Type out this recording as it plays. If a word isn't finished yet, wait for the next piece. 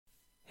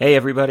Hey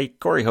everybody,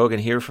 Corey Hogan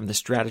here from the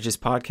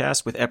Strategist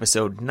Podcast with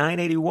episode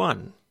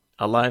 981,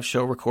 a live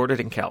show recorded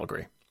in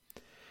Calgary.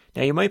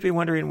 Now you might be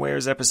wondering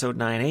where's episode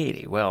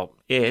 980? Well,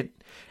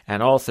 it,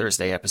 and all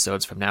Thursday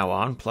episodes from now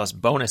on, plus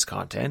bonus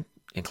content,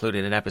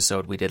 including an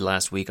episode we did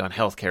last week on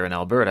healthcare in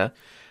Alberta,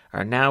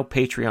 are now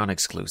Patreon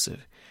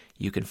exclusive.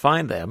 You can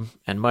find them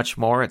and much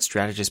more at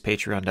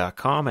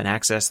strategistpatreon.com and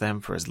access them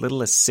for as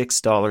little as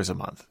 $6 a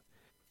month.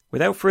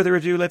 Without further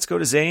ado, let's go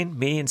to Zane,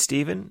 me, and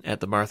Stephen at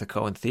the Martha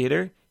Cohen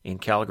Theatre in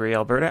Calgary,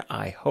 Alberta.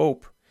 I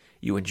hope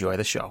you enjoy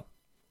the show.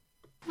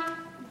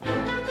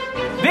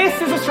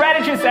 This is The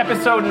Strategist,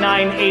 episode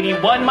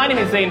 981. My name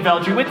is Zane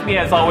Velji. With me,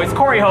 as always,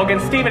 Corey Hogan,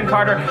 Stephen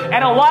Carter,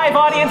 and a live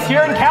audience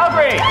here in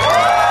Calgary.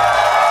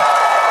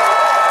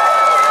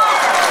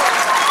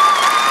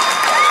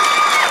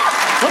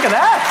 Look at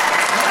that.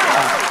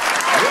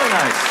 Yeah, really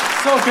nice.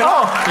 Soak it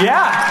up.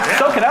 Yeah.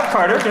 Soak it up,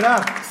 Carter. Soak it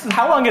up.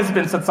 How long has it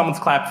been since someone's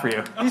clapped for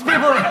you? These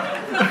people,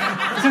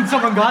 since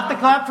someone got the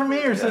clap from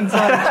me, or since By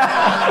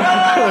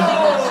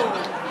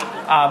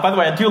the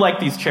way, I do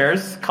like these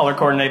chairs, color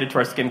coordinated to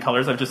our skin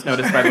colors. I've just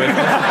noticed, by the way. If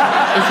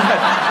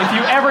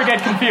you ever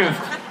get confused,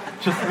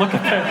 just look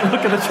at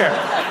the chair.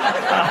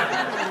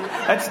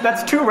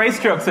 That's 2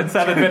 race jokes in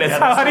 7 minutes.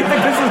 How do you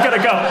think this is going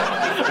to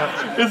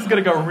go? This is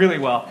going to go really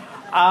well.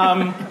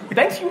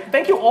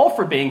 Thank you all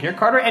for being here.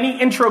 Carter, any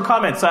intro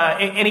comments,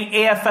 any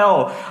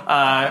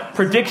AFL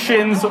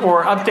predictions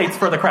or updates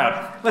for the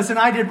crowd? Listen,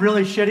 I did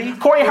really shitty.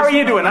 Corey, how are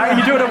you doing? Are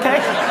you doing okay?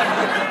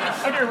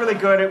 I'm doing really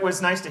good. It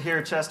was nice to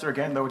hear Chester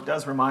again, though it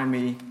does remind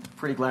me,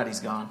 pretty glad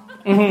he's gone.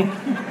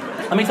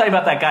 Mm-hmm. Let me tell you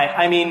about that guy.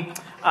 I mean,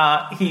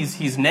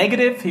 he's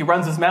negative. He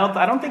runs his mouth.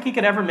 I don't think he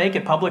could ever make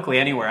it publicly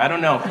anywhere. I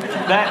don't know.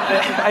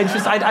 I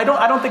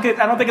don't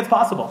think it's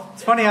possible.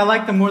 It's funny. I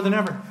like them more than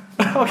ever.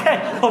 Okay.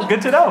 Well,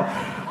 good to know.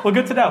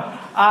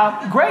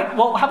 Great.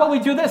 Well, how about we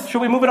do this? Should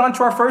we move it on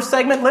to our first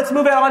segment? Let's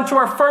move it on to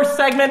our first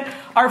segment.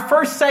 Our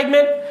first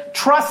segment,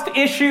 trust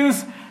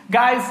issues.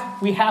 Guys,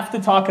 we have to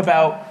talk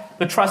about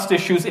the trust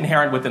issues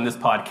inherent within this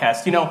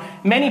podcast. You know,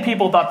 many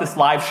people thought this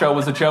live show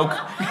was a joke.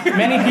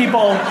 Many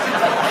people...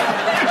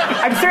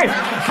 I'm serious.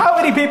 How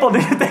many people do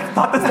you think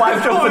thought this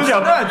live show was a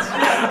joke?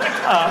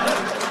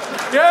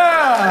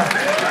 Yeah!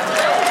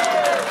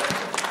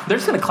 They're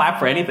just going to clap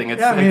for anything.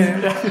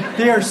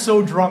 They are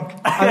so drunk.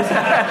 I was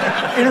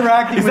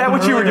interacting Is with that them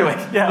what you were earlier. doing?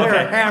 Yeah,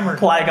 They're okay. hammered.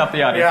 Plying up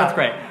the audience. Yeah. That's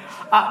great.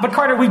 But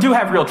Carter, we do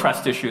have real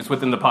trust issues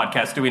within the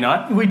podcast, do we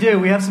not? We do.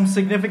 We have some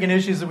significant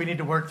issues that we need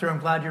to work through. I'm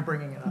glad you're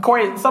bringing it up.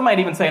 Corey, some might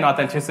even say an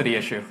authenticity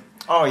issue.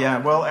 Oh, yeah.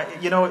 Well,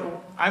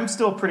 I'm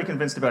still pretty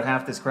convinced about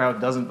half this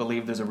crowd doesn't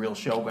believe there's a real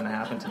show going to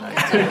happen tonight.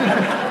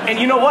 And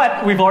you know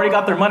what? We've already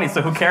got their money,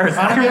 so who cares?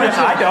 I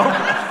don't.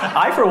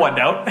 I, for one,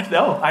 don't.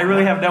 No, I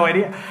really have no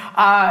idea.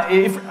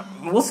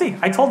 We'll see.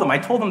 I told them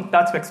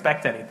not to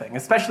expect anything,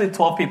 especially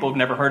 12 people who've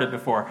never heard it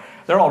before.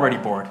 They're already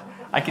bored.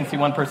 I can see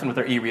one person with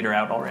their e-reader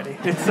out already.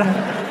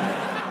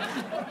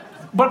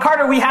 But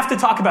Carter, we have to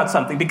talk about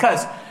something,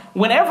 because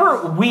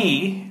whenever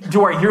we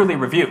do our yearly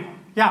review,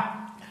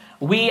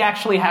 we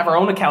actually have our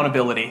own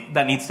accountability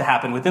that needs to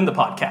happen within the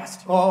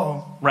podcast.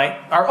 Oh. Right?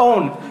 Our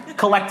own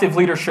collective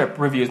leadership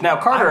reviews. Now,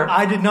 Carter...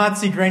 I did not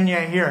see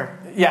Grenier here.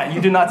 Yeah,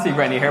 you did not see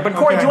Grenier here. But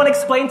Corey, do you want to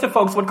explain to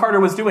folks what Carter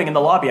was doing in the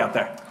lobby out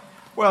there?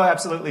 Well,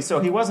 absolutely. So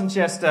he wasn't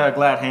just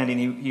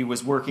glad-handing, he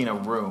was working a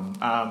room.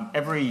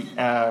 Every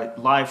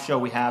live show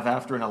we have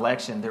after an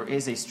election, there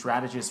is a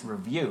strategist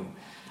review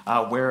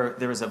where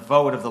there is a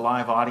vote of the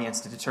live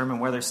audience to determine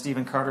whether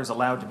Stephen Carter is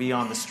allowed to be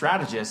on The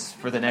Strategist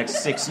for the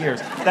next 6 years.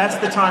 That's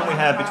the time we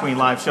have between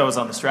live shows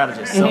on The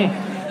Strategist. So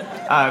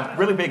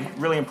really big,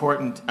 really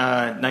important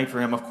night for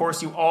him. Of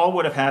course, you all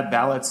would have had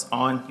ballots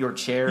on your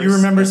chairs. You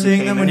remember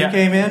seeing them when you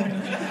came in?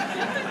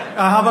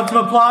 How about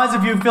some applause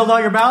if you filled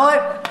out your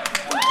ballot?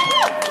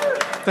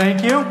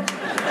 Thank you.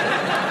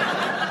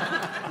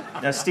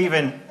 Now,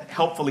 Stephen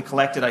helpfully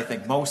collected, I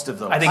think, most of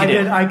those. I think he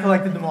did. I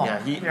collected them all.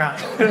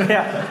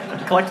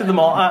 Yeah, collected them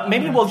all.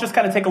 Maybe we'll just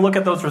kind of take a look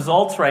at those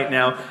results right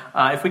now.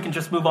 If we can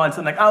just move on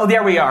to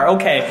there we are.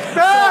 Okay.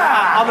 So,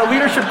 on the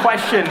leadership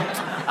question,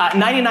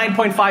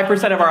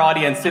 99.5% of our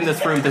audience in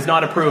this room does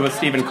not approve of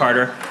Stephen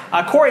Carter.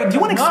 Corey, do you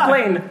want to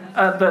explain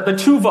the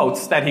 2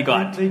 votes that he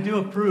got? They do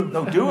approve.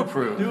 No, do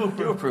approve.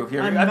 Do approve.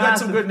 Here, I've got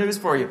some good news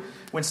for you.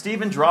 When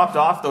Stephen dropped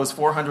off those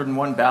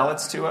 401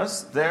 ballots to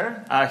us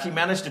there, he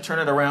managed to turn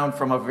it around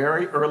from a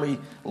very early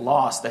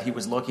loss that he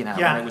was looking at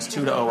when it was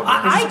 2-0.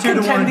 I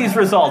contend these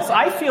results.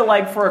 I feel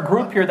like for a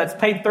group here that's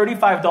paid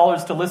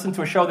 $35 to listen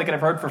to a show they could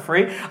have heard for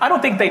free, I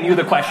don't think they knew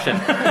the question.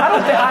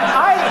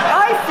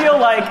 I feel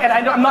like,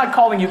 and I'm not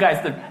calling you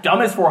guys the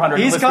dumbest 400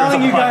 He's listeners calling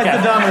of the you guys podcast,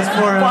 the dumbest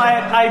 400.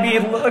 But I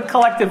mean,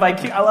 collective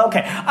IQ.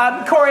 Okay,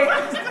 Corey,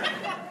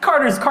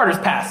 Carter's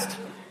passed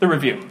the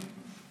review.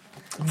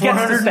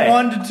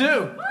 401 to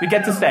 2. We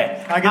get to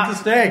stay. I get to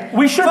stay.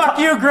 We should Fuck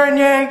you,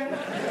 Grenier.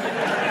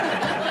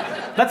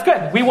 That's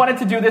good. We wanted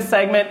to do this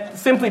segment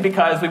simply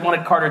because we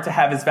wanted Carter to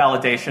have his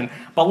validation.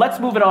 But let's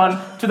move it on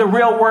to the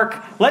real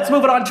work. Let's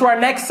move it on to our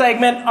next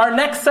segment. Our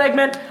next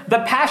segment, the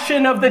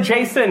passion of the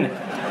Jason.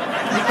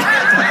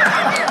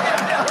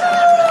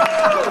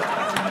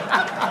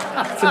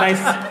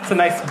 It's a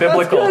nice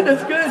biblical.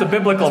 That's good. It's a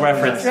biblical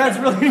reference. Yeah, it's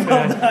really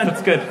well done.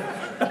 That's good.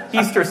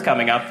 Easter's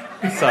coming up,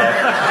 so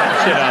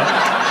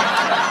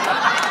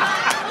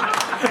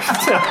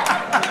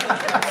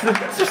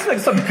it's just like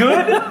some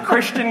good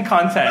Christian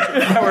content.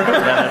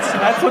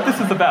 That's what this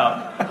is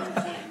about.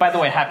 By the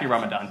way, happy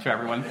Ramadan to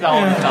everyone. There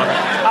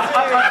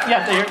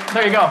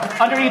you go.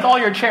 Underneath all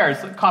your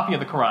chairs, a copy of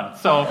the Quran.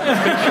 So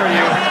make sure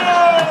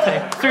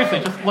you seriously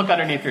just look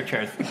underneath your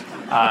chairs.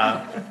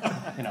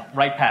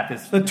 Right path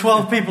is The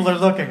 12 people are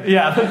looking.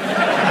 yeah.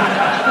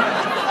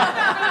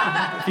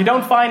 If you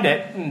don't find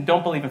it,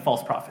 don't believe in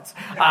false prophets.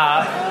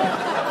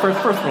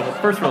 First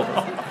rule.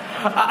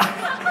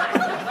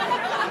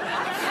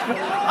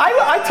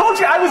 I told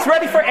you I was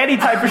ready for any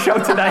type of show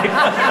tonight.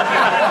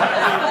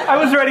 I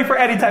was ready for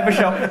any type of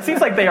show. Seems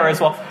like they are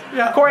as well.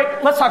 Yeah. Corey,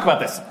 let's talk about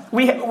this.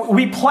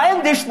 We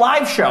planned this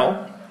live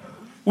show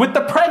with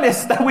the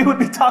premise that we would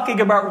be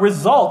talking about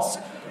results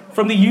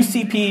from the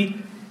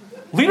UCP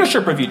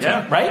leadership review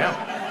team, right?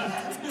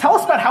 Yeah. Tell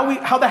us about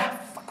how the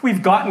fuck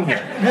we've gotten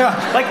here. Yeah.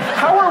 Like,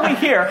 how are we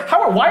here?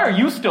 Why are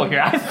you still here?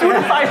 As soon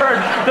as I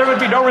heard there would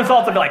be no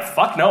results, I'd be like,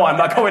 fuck no, I'm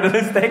not going to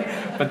this thing.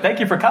 But thank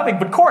you for coming.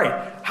 But Corey,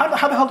 how the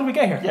hell did we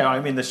get here? Yeah,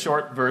 I mean, the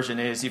short version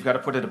is you've got to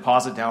put a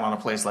deposit down on a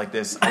place like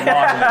this. But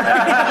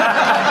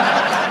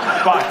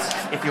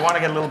if you want to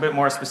get a little bit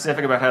more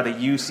specific about how the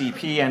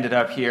UCP ended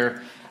up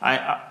here,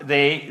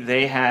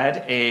 they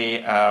had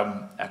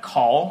a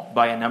call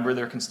by a number of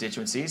their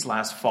constituencies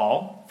last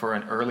fall for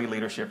an early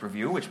leadership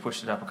review, which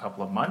pushed it up a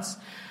couple of months.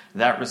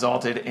 That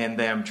resulted in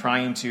them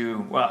trying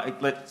to,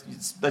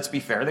 let's be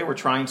fair, they were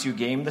trying to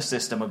game the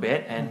system a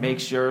bit and make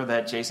sure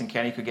that Jason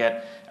Kenney could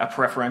get a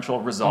preferential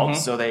result.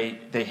 So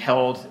they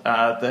held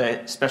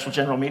the special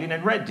general meeting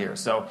in Red Deer.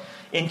 So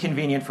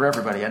inconvenient for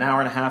everybody. An hour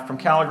and a half from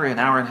Calgary, an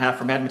hour and a half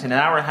from Edmonton, an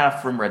hour and a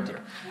half from Red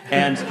Deer.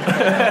 And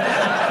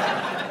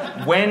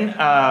when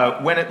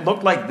it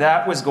looked like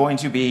that was going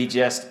to be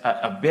just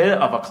a bit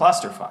of a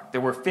clusterfuck,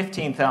 there were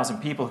 15,000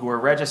 people who were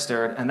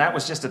registered, and that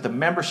was just at the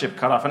membership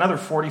cutoff, another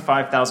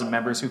 45,000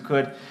 members who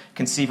could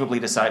conceivably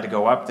decide to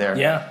go up there.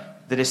 Yeah.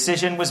 The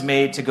decision was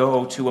made to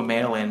go to a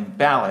mail-in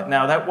ballot.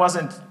 Now, that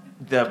wasn't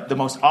the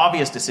most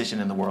obvious decision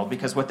in the world,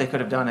 because what they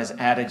could have done is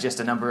added just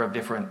a number of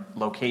different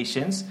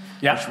locations,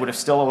 which would have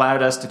still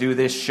allowed us to do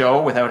this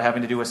show without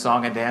having to do a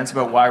song and dance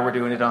about why we're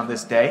doing it on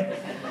this day.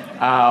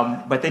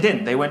 But they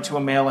didn't. They went to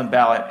a mail-in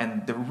ballot.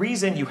 And the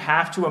reason you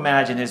have to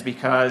imagine is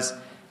because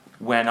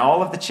when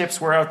all of the chips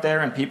were out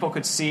there and people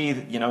could see,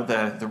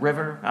 the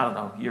river, I don't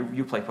know,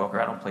 you play poker,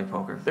 I don't play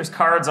poker. There's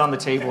cards on the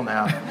table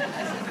now.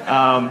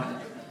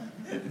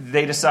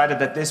 They decided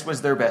that this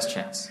was their best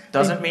chance.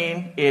 Doesn't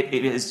mean it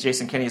is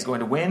Jason Kenney is going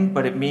to win,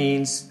 but it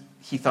means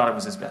he thought it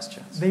was his best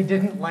chance. They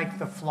didn't like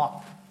the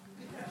flop.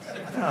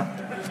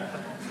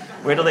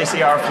 Wait till they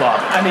see our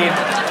flop. I mean,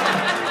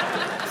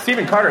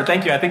 Stephen Carter,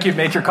 thank you. I think you've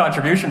made your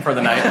contribution for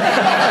the night.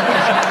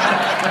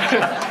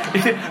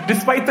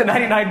 Despite the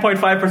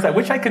 99.5%,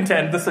 which I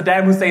contend, the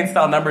Saddam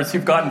Hussein-style numbers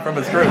you've gotten from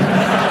his group.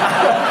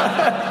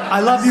 I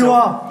love you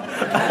all.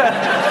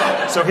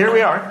 So here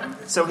we are.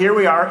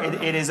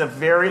 It is a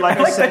very, I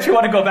like that you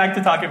want to go back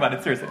to talking about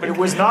it, seriously. It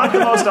was not the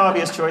most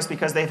obvious choice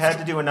because they've had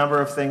to do a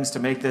number of things to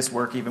make this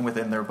work even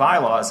within their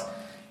bylaws.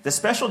 The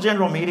special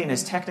general meeting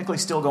is technically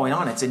still going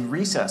on. It's in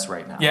recess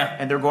right now. Yeah.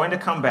 And they're going to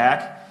come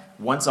back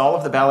once all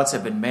of the ballots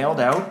have been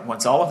mailed out,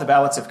 once all of the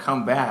ballots have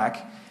come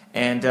back,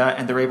 and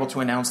they're able to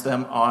announce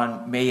them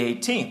on May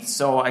 18th.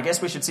 So I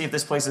guess we should see if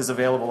this place is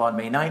available on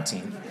May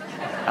 19th.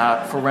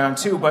 For round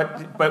two,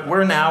 but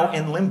we're now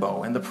in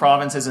limbo, and the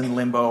province is in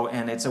limbo,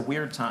 and it's a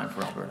weird time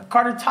for Alberta.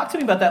 Carter, talk to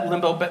me about that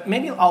limbo, but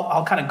maybe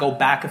I'll kind of go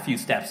back a few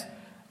steps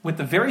with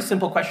the very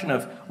simple question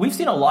of, we've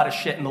seen a lot of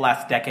shit in the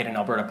last decade in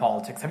Alberta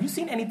politics. Have you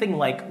seen anything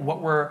like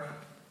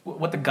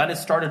what the gun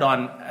has started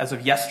on as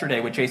of yesterday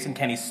with Jason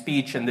Kenney's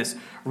speech and this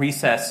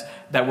recess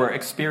that we're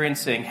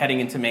experiencing heading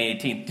into May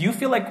 18th? Do you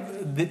feel like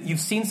you've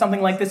seen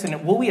something like this,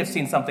 and will we have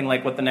seen something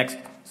like what the next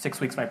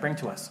 6 weeks might bring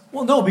to us?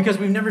 Well, no, because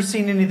we've never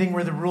seen anything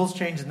where the rules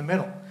change in the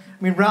middle.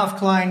 I mean, Ralph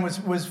Klein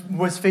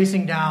was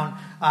facing down,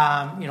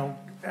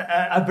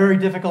 a very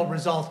difficult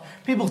result.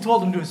 People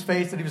told him to his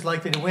face that he was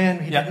likely to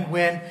win. He didn't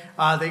win.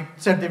 They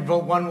said they'd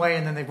vote one way,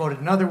 and then they voted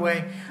another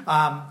way.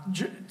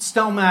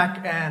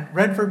 Stelmach and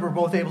Redford were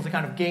both able to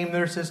kind of game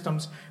their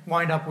systems,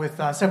 wind up with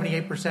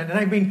 78%. And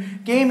I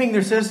mean, gaming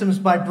their systems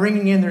by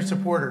bringing in their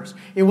supporters.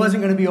 It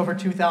wasn't going to be over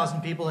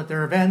 2,000 people at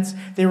their events.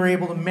 They were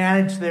able to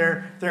manage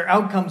their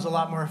outcomes a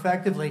lot more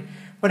effectively.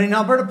 But in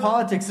Alberta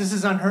politics, this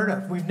is unheard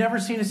of. We've never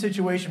seen a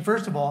situation,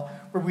 first of all,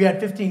 where we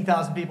had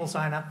 15,000 people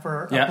sign up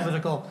for a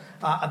political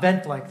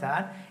event like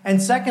that.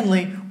 And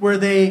secondly, where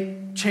they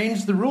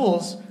changed the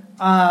rules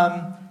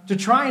to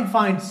try and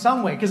find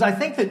some way. Because I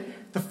think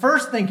that the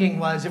first thinking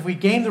was, if we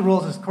game the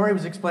rules, as Corey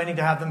was explaining,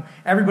 to have them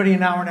everybody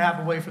an hour and a half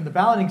away from the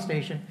balloting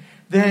station,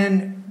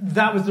 then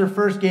that was their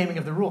first gaming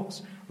of the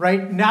rules.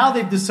 Right? Now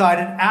they've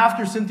decided,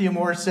 after Cynthia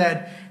Moore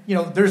said,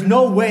 there's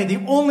no way,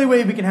 the only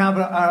way we can have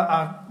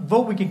a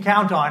vote we can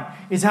count on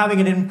is having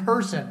it in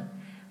person.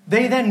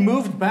 They then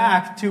moved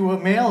back to a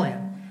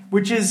mail-in,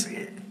 which is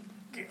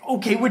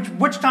okay,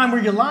 which time were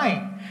you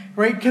lying,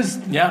 right? Because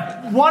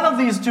one of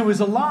these two is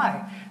a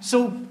lie.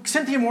 So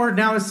Cynthia Moore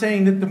now is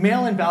saying that the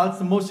mail-in ballot's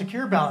the most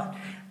secure ballot.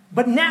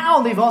 But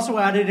now they've also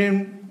added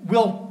in,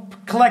 we'll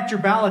collect your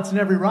ballots in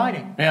every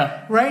riding.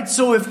 Yeah. Right?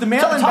 So if the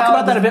mail-in ballot... Talk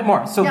about that a bit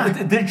more. So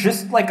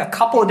just like a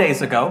couple of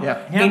days ago,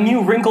 a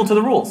new wrinkle to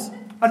the rules.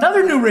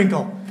 Another new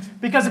wrinkle.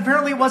 Because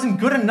apparently it wasn't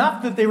good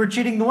enough that they were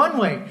cheating the one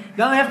way.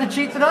 Now they have to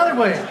cheat the other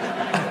way.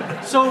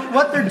 So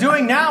what they're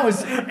doing now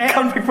is...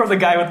 Coming from the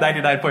guy with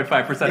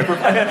 99.5%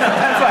 approval.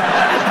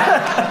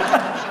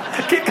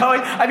 Keep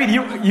going. I mean,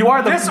 you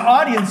are the... This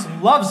audience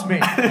loves me.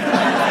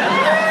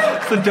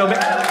 So don't...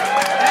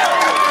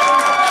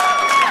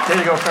 There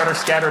you go, Carter.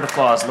 Scattered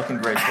applause. Looking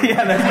great for you.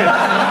 Yeah, that's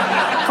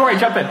good. Corey,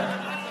 jump in.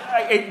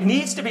 It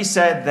needs to be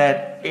said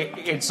that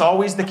it's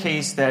always the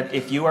case that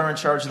if you are in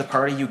charge of the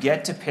party, you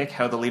get to pick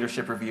how the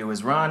leadership review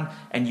is run,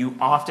 and you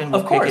often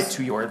will pick it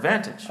to your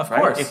advantage. Of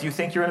course. If you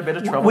think you're in a bit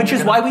of trouble. Which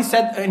is why we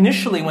said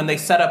initially when they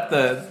set up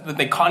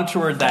they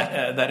contoured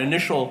that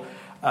initial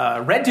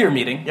Red Deer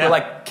meeting, we're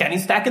like,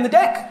 Kenny's stacking the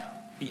deck.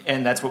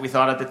 And that's what we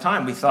thought at the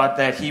time. We thought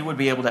that he would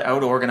be able to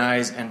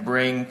out-organize and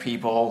bring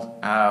people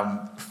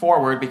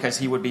forward because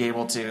he would be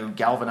able to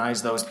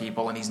galvanize those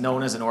people, and he's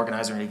known as an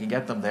organizer and he can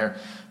get them there.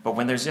 But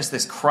when there's just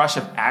this crush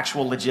of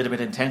actual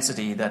legitimate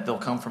intensity that they'll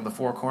come from the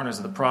four corners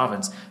of the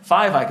province,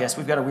 5, I guess,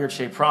 we've got a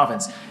weird-shaped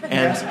province,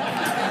 and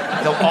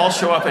they'll all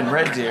show up in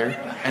Red Deer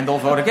and they'll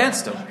vote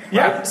against him. Right?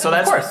 Yeah, so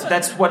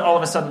that's what all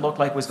of a sudden looked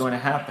like was going to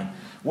happen.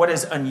 What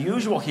is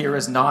unusual here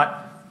is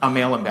not a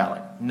mail-in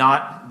ballot,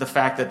 not the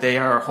fact that they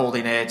are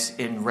holding it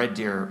in Red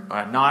Deer,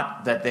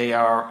 not that they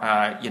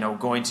are,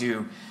 going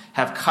to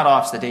have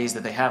cutoffs the days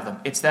that they have them.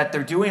 It's that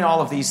they're doing all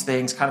of these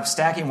things, kind of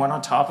stacking one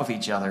on top of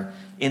each other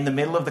in the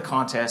middle of the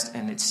contest,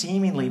 and it's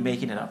seemingly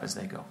making it up as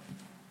they go.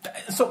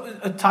 So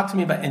talk to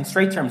me about, in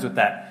straight terms with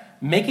that,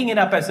 making it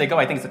up as they go,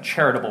 I think is a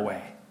charitable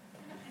way.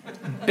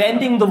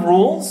 Bending the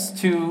rules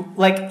to,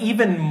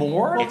 even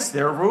more? It's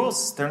their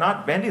rules. They're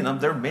not bending them.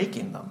 They're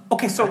making them.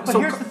 Okay, so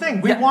here's the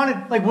thing. We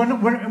wanted, when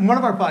in one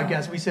of our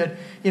podcasts, we said,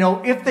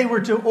 if they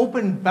were to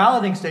open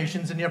balloting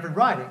stations in every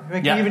riding, we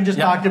even just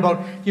talked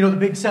about, the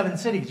big 7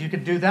 cities. You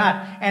could do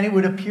that, and it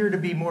would appear to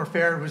be more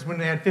fair. It was when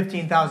they had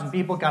 15,000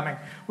 people coming.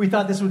 We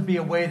thought this would be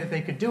a way that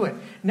they could do it.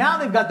 Now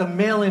they've got the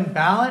mail-in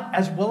ballot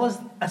as well as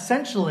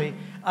essentially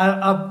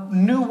a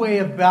new way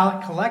of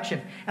ballot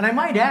collection. And I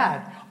might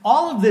add,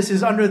 all of this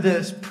is under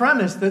this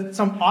premise that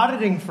some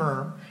auditing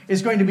firm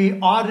is going to be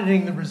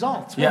auditing the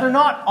results. Well, they're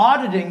not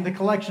auditing the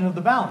collection of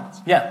the ballots.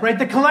 Right?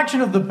 The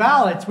collection of the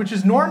ballots, which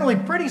is normally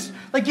pretty...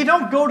 you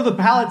don't go to the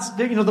ballots,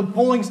 the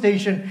polling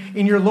station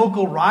in your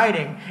local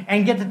riding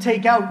and get to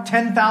take out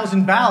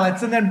 10,000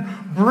 ballots and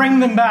then bring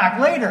them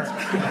back later.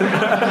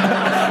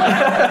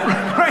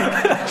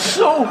 Right?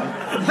 So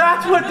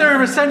that's what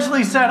they're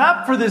essentially set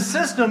up for this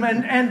system.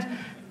 And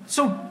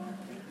so...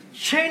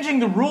 changing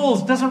the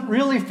rules doesn't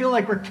really feel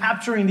like we're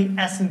capturing the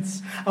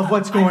essence of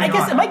what's going on. I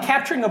guess, am I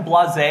capturing a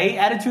blasé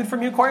attitude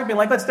from you, Corey? Being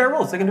like, that's their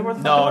rules. They can do what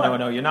the fuck they want.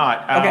 No, you're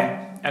not.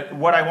 Okay.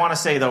 What I want to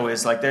say, though,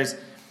 is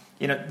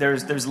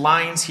there's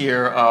lines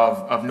here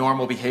of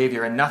normal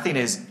behavior, and nothing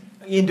is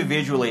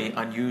individually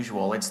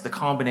unusual. It's the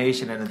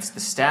combination and it's the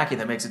stacking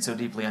that makes it so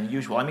deeply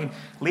unusual. I mean,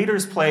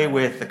 leaders play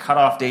with the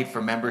cutoff date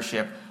for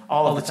membership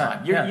all the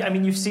time. I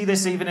mean, you see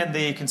this even in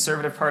the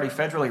Conservative Party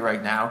federally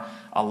right now.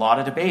 A lot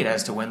of debate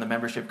as to when the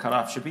membership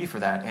cutoff should be for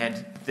that.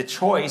 And the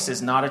choice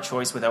is not a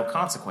choice without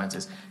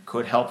consequences.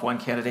 Could help one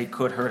candidate,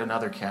 could hurt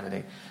another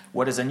candidate.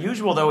 What is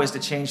unusual, though, is to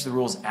change the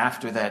rules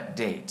after that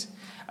date.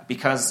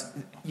 Because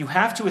you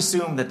have to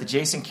assume that the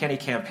Jason Kenney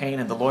campaign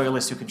and the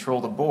loyalists who control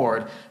the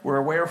board were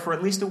aware for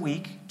at least a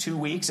week, 2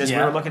 weeks, as we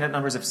were looking at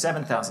numbers of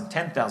 7,000,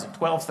 10,000,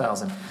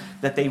 12,000,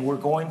 that they were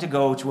going to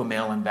go to a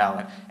mail-in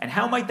ballot. And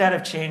how might that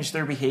have changed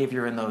their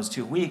behavior in those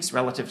 2 weeks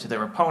relative to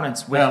their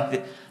opponents?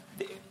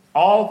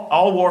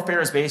 All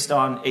warfare is based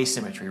on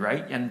asymmetry,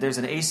 right? And there's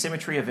an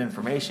asymmetry of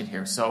information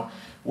here. So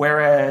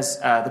whereas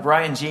the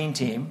Brian Jean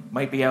team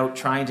might be out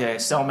trying to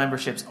sell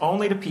memberships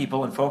only to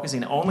people and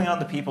focusing only on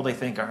the people they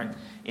think are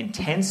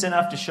intense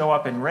enough to show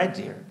up in Red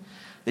Deer,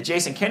 the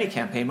Jason Kenney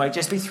campaign might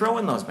just be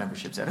throwing those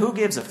memberships out. Who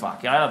gives a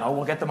fuck? I don't know.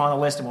 We'll get them on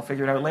the list and we'll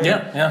figure it out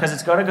later. Because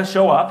it's going to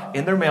show up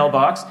in their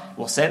mailbox.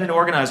 We'll send an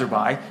organizer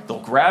by. They'll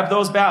grab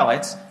those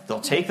ballots.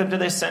 They'll take them to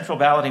this central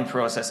balloting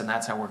process, and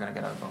that's how we're going to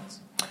get our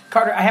votes.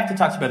 Carter, I have to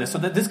talk to you about this. So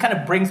this kind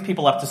of brings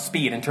people up to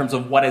speed in terms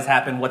of what has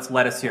happened, what's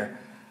led us here.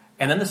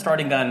 And then the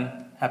starting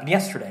gun happened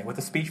yesterday with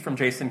a speech from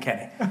Jason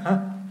Kenney.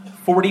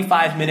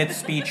 45-minute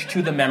speech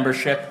to the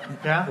membership,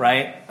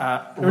 right?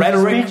 There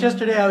was a speech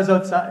yesterday. I was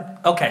outside.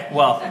 Okay,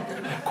 well,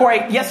 Corey,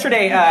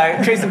 yesterday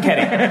Jason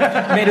Kenney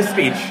made a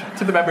speech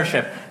to the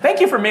membership.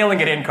 Thank you for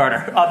mailing it in,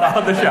 Carter,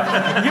 on the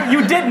show.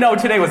 You did know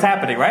today was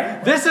happening,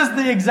 right? This is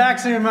the exact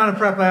same amount of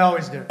prep I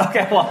always do.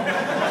 Okay, well.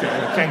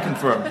 Can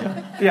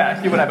confirm.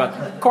 Yeah, you and I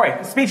both.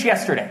 Corey, speech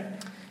yesterday.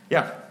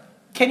 Yeah.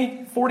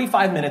 Kenny,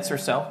 45 minutes or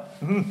so.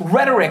 Mm-hmm.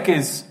 Rhetoric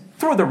is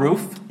through the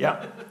roof.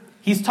 Yeah.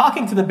 He's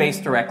talking to the base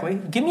directly.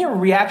 Give me your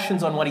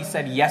reactions on what he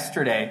said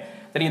yesterday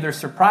that either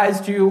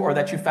surprised you or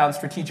that you found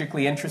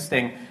strategically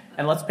interesting?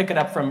 And let's pick it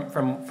up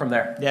from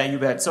there. Yeah, you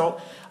bet. So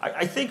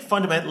I think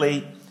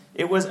fundamentally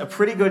it was a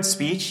pretty good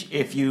speech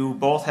if you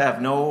both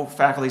have no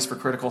faculties for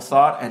critical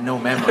thought and no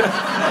memory. and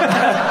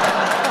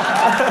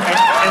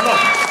look,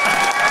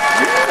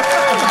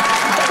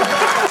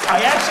 I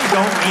actually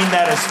don't mean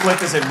that as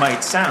flip as it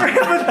might sound.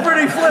 It was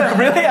pretty flip.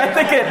 Really? I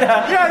think it...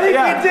 I think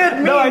you did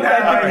mean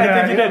that.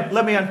 I think you did.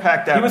 Let me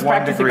unpack that. He was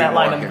practicing that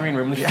line in the green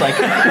room. Just like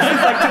took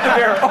the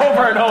beer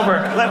over and over.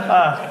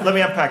 Let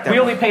me unpack that. We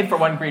only paid for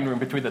one green room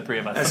between the three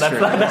of us. That's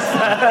true.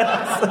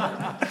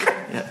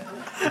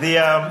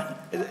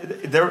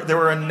 There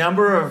were a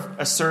number of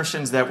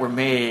assertions that were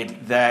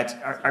made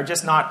that are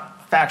just not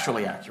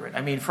factually accurate. I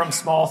mean, from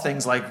small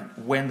things like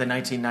when the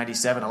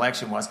 1997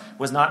 election was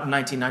not in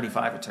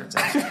 1995, it turns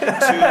out,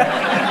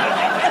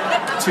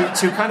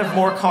 to kind of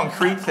more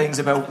concrete things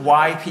about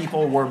why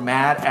people were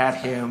mad at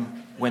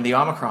him when the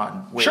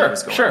Omicron wave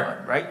was going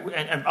on, right?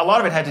 And a lot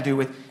of it had to do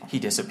with he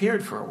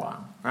disappeared for a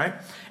while, right?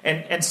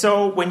 And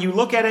so when you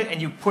look at it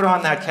and you put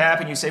on that cap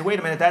and you say, wait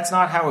a minute, that's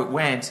not how it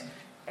went,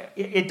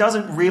 it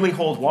doesn't really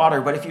hold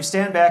water, but if you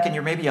stand back and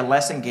you're maybe a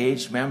less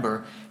engaged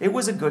member, it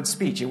was a good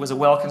speech. It was a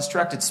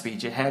well-constructed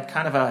speech. It had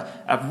kind of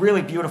a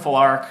really beautiful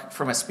arc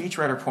from a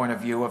speechwriter point of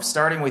view of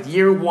starting with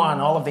year one,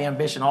 all of the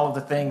ambition, all of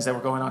the things that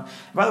were going on.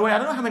 And by the way, I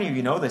don't know how many of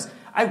you know this.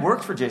 I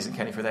worked for Jason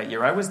Kenney for that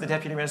year. I was the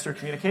Deputy Minister of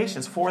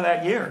Communications for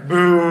that year.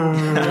 Boo.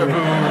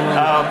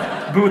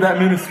 Boo that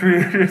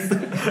ministry.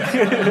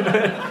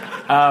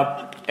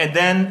 And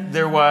then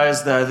there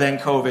was then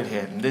COVID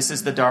hit, and this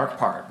is the dark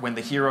part, when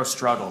the hero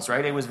struggles,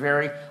 right? It was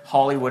very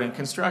Hollywood in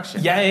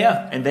construction.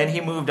 Yeah. And then he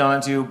moved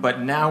on to,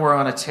 but now we're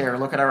on a tear,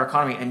 look at our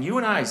economy. And you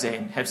and I,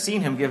 Zane, have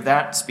seen him give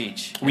that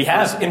speech. We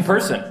have, in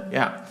person.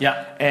 Yeah.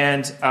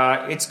 And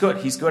it's good.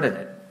 He's good at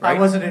it. Right? I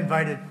wasn't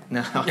invited.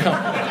 No.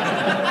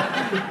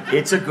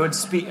 It's a good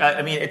speech.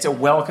 I mean, it's a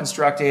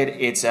well-constructed,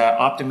 it's an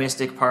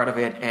optimistic part of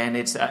it, and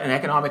it's an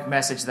economic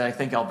message that I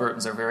think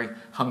Albertans are very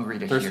hungry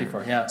to Thirsty hear.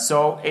 for, yeah.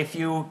 So if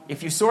you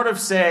sort of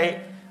say,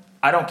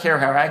 I don't care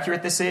how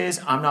accurate this is,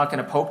 I'm not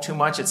going to poke too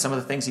much at some of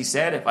the things he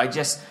said, if I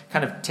just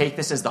kind of take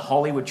this as the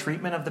Hollywood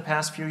treatment of the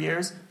past few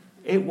years,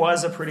 it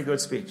was a pretty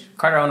good speech.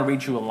 Carter, I want to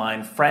read you a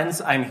line.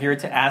 Friends, I'm here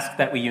to ask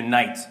that we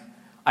unite.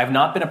 I've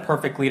not been a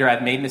perfect leader.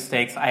 I've made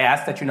mistakes. I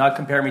ask that you not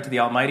compare me to the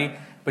Almighty,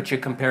 but you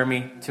compare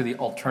me to the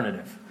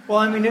alternative. Well,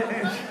 I mean...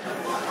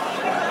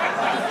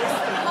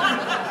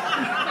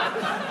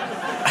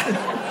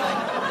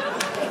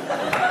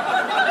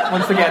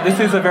 Once again, this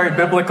is a very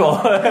biblical...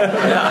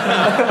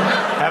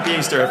 Happy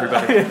Easter,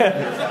 everybody. You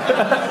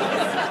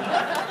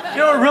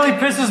know what really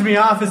pisses me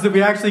off is that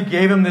we actually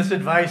gave him this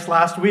advice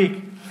last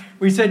week.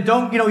 We said,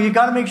 you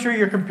got to make sure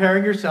you're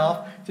comparing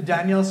yourself to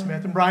Danielle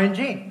Smith and Brian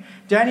Jean.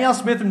 Danielle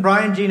Smith and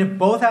Brian Jean have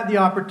both had the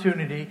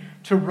opportunity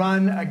to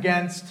run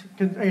against,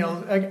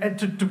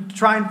 to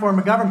try and form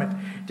a government.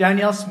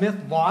 Danielle Smith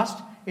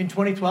lost in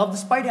 2012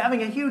 despite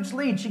having a huge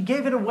lead. She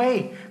gave it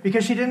away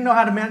because she didn't know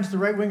how to manage the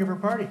right wing of her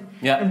party.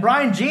 Yeah. And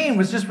Brian Jean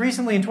was just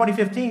recently in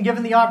 2015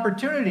 given the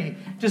opportunity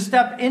to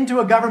step into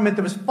a government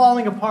that was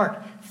falling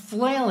apart,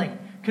 flailing.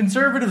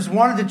 Conservatives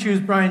wanted to choose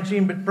Brian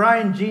Jean, but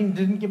Brian Jean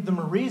didn't give them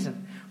a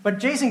reason. But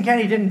Jason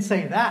Kenney didn't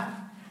say that.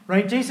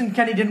 Right? Jason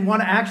Kenney didn't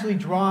want to actually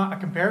draw a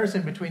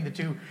comparison between the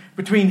two,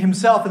 between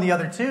himself and the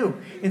other two.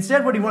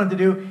 Instead, what he wanted to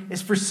do is,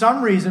 for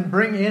some reason,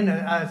 bring in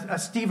a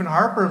Stephen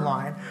Harper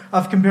line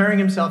of comparing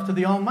himself to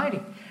the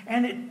Almighty.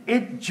 And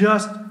it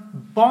just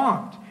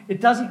bombed.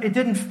 It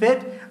didn't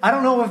fit. I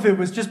don't know if it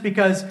was just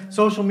because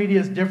social media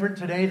is different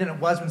today than it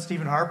was when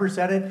Stephen Harper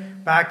said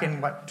it back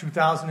in,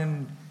 2000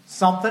 and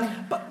something.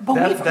 But we've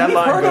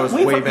heard goes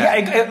it. way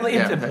back.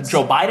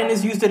 Joe Biden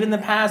has used it in the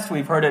past.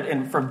 We've heard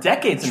it for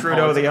decades.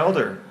 Trudeau the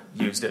Elder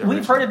used it.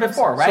 We've heard it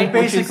before, right? So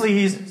basically,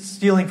 he's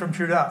stealing from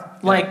Trudeau.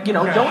 Don't...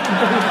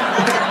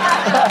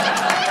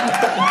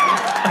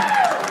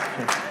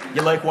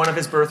 You like one of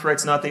his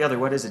birthrights, not the other.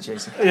 What is it,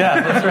 Jason?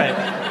 Yeah, that's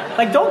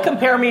right. Don't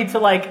compare me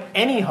to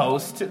any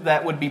host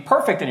that would be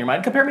perfect in your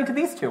mind. Compare me to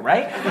these two,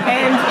 right?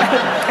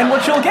 And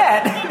what you'll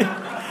get,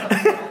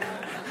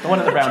 the one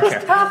in the brown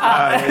chair.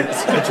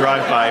 It's a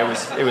drive-by.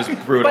 It was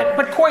brutal.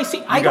 But Corey,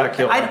 see,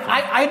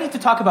 I need to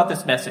talk about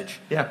this message.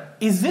 Yeah.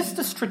 Is this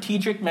the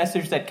strategic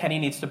message that Kenney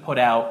needs to put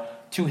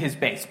out to his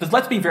base? Because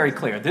let's be very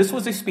clear. This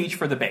was a speech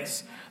for the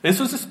base. This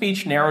was a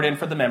speech narrowed in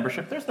for the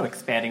membership. There's no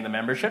expanding the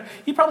membership.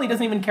 He probably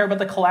doesn't even care about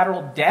the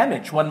collateral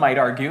damage, one might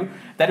argue,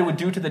 that it would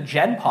do to the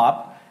Gen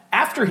Pop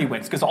after he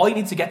wins, because all he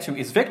needs to get to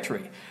is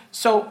victory.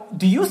 So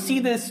do you see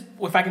this,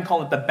 if I can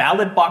call it the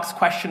ballot box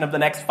question of the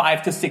next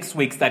 5 to 6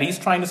 weeks that he's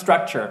trying to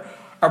structure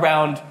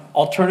around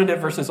alternative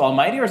versus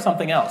Almighty or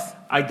something else?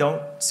 I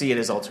don't see it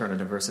as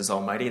alternative versus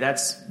Almighty.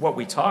 That's what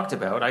we talked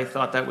about. I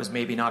thought that was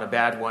maybe not a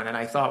bad one, and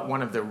I thought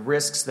one of the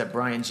risks that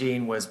Brian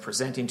Jean was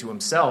presenting to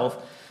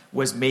himself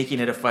was making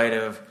it a fight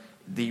of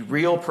the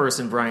real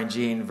person Brian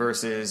Jean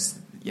versus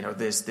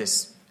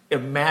this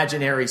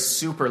imaginary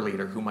super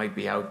leader who might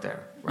be out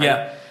there.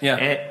 Right?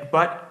 Yeah.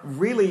 But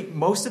really,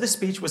 most of the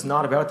speech was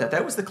not about that.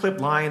 That was the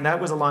clip line.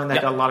 That was a line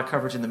that got a lot of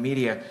coverage in the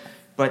media.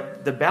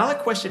 But the ballot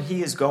question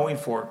he is going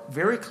for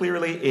very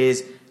clearly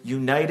is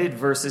united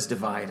versus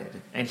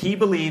divided. And he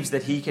believes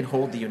that he can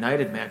hold the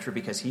united mantra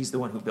because he's the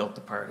one who built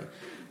the party.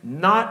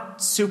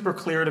 Not super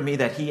clear to me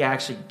that he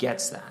actually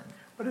gets that.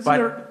 But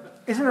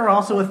isn't there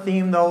also a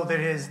theme, though,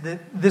 that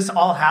this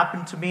all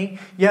happened to me?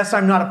 Yes,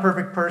 I'm not a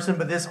perfect person,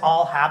 but this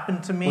all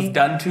happened to me. Was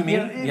done to me?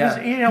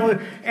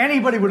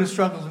 Anybody would have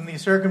struggled in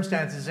these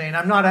circumstances saying,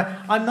 I'm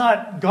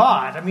not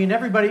God. I mean,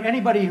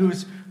 anybody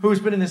who's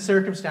been in this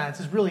circumstance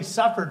has really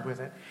suffered with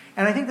it.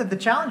 And I think that the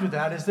challenge with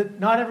that is that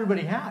not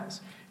everybody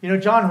has.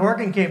 John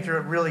Horgan came through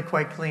it really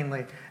quite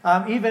cleanly. Go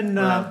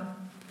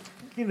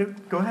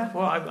ahead.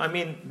 Well, I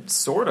mean,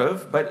 sort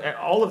of, but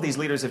all of these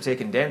leaders have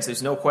taken dents.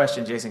 There's no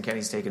question Jason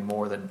Kenney's taken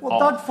more than all.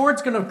 Doug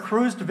Ford's going to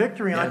cruise to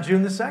victory on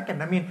June the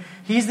 2nd. I mean,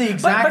 he's the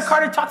exact... But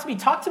Carter, talk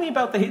to me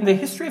about the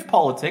history of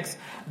politics,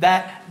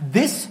 that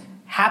this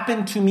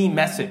happened to me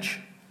message.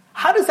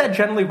 How does that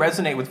generally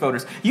resonate with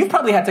voters? You've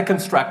probably had to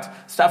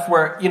construct stuff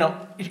where,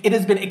 it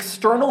has been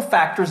external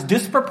factors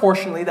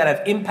disproportionately that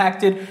have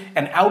impacted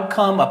an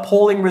outcome, a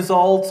polling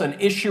result, an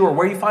issue, or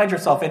where you find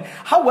yourself in.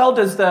 How well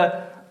does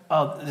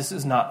this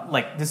is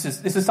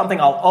something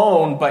I'll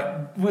own,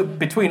 but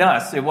between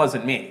us, it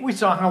wasn't me. We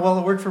saw how well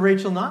it worked for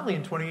Rachel Notley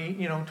in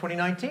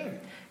 2019.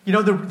 The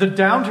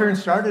downturn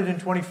started in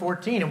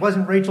 2014. It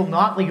wasn't Rachel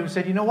Notley who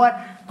said, you know what,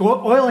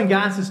 oil and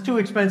gas is too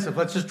expensive.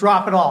 Let's just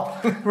drop it all,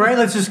 right?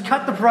 Let's just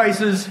cut the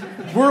prices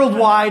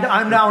worldwide.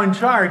 I'm now in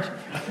charge.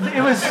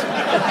 It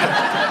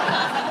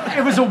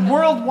was a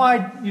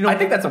worldwide, I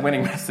think that's a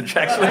winning message,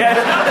 actually.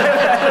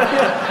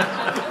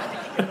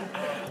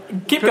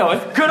 Keep going.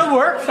 Could have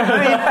worked.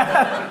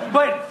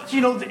 But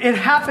it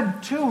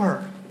happened to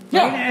her.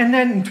 Yeah. Right? And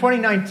then in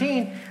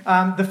 2019,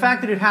 the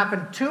fact that it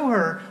happened to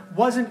her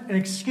wasn't an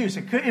excuse.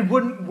 It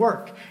wouldn't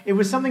work. It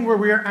was something where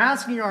we are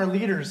asking our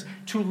leaders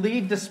to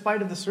lead in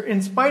spite of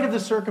the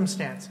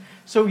circumstance.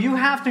 So you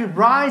have to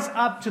rise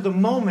up to the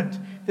moment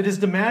that is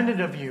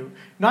demanded of you,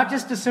 not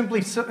just to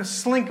simply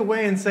slink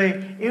away and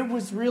say, it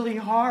was really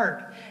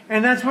hard.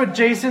 And that's what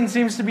Jason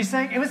seems to be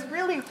saying. It was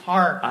really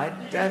hard.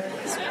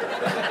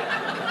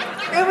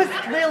 It was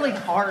really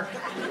hard.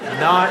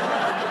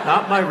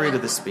 Not my read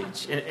of the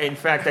speech. In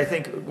fact, I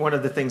think one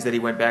of the things that he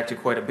went back to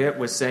quite a bit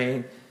was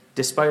saying,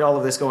 despite all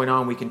of this going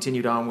on, we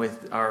continued on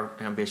with our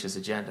ambitious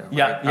agenda.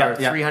 Right? Our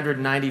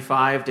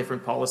 395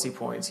 different policy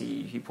points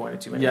he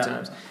pointed to many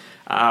times.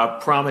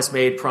 Promise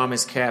made,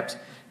 promise kept.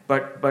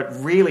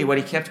 But really what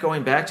he kept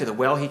going back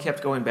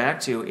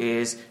to,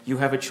 is you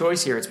have a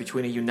choice here. It's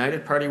between a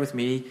united party with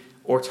me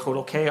or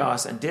total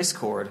chaos and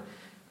discord.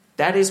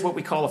 That is what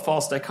we call a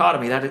false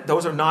dichotomy.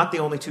 Those are not the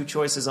only two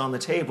choices on the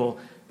table,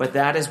 but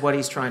that is what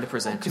he's trying to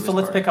present to his So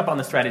let's party. pick up on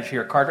the strategy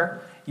here.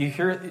 Carter, you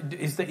hear,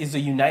 is the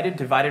united,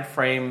 divided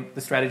frame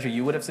the strategy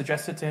you would have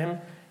suggested to him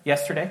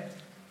yesterday?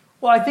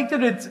 Well, I think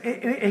that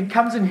it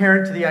comes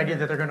inherent to the idea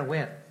that they're going to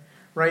win,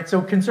 right?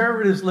 So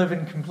conservatives live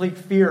in complete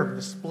fear of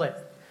the split,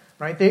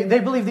 right? They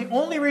believe the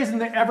only reason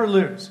they ever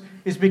lose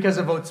is because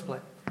of vote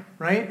split.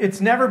 Right? It's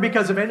never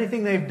because of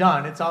anything they've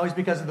done. It's always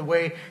because of the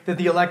way that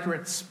the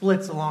electorate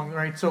splits along,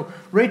 right? So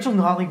Rachel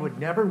Notley would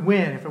never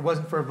win if it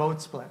wasn't for a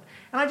vote split.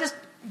 And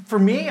for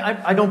me,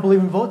 I don't believe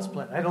in vote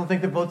split. I don't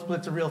think that vote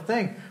split's a real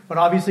thing. But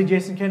obviously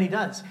Jason Kenney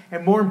does.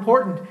 And more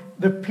important,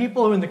 the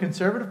people who in the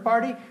Conservative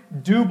Party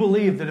do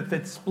believe that if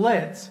it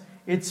splits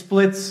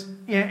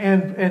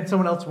and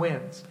someone else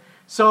wins.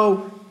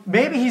 So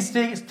maybe he's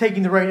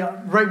taking the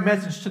right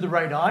message to the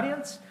right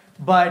audience,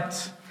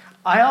 but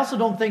I also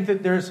don't think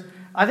that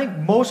I think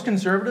most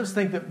conservatives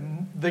think that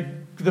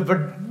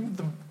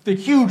the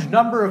huge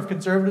number of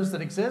conservatives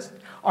that exist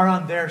are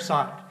on their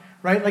side,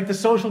 right? Like the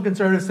social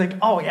conservatives think,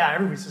 oh yeah,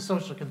 everybody's a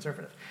social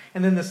conservative.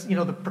 And then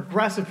the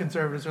progressive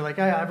conservatives are like,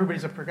 oh, yeah,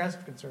 everybody's a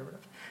progressive conservative.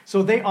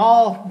 So they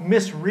all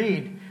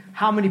misread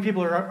how many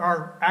people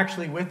are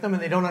actually with them,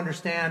 and they don't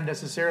understand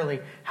necessarily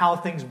how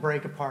things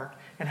break apart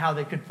and how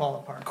they could fall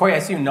apart. Corey, I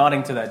see you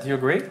nodding to that. Do you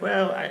agree?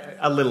 Well,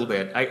 a little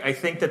bit. I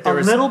think that there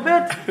is... A little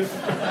bit?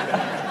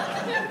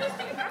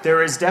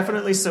 There is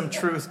definitely some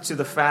truth to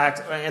the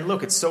fact, and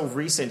look, it's so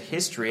recent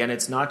history, and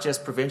it's not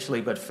just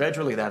provincially, but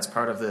federally, that's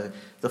part of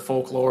the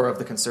folklore of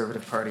the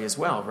Conservative Party as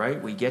well,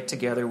 right? We get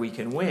together, we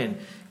can win.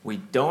 We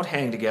don't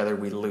hang together,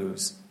 we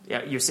lose.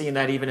 Yeah, you're seeing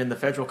that even in the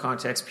federal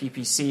context,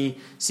 PPC,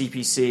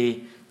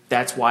 CPC,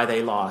 that's why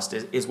they lost,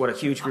 is what a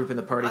huge group in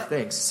the party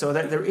thinks. So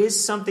that there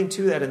is something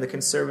to that in the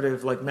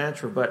Conservative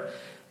mantra, but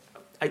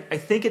I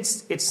think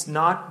it's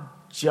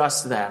not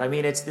just that. I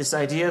mean, it's this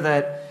idea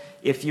that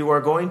if you are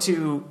going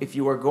to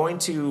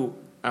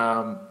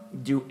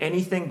do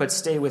anything but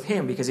stay with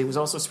him, because he was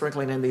also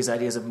sprinkling in these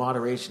ideas of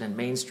moderation and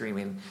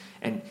mainstreaming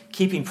and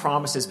keeping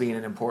promises being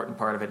an important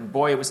part of it. And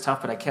boy, it was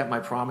tough, but I kept my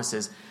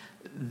promises.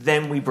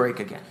 Then we break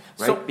again,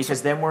 right?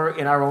 Because then we're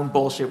in our own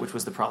bullshit, which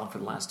was the problem for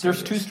the last 2 years.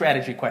 There's two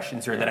strategy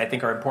questions here that I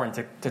think are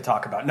important to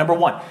talk about. Number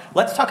one,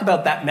 let's talk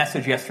about that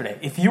message yesterday.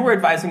 If you were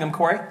advising him,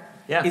 Corey,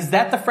 is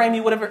that the frame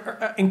you would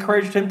have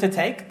encouraged him to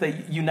take? The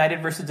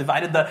united versus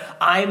divided?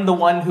 I'm the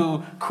one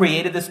who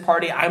created this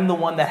party. I'm the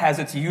one that has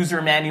its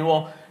user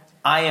manual.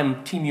 I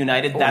am Team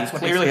United. That's he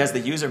what clearly has the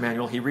user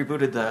manual. He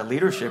rebooted the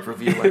leadership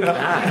review like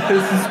that.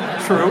 This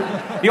is true.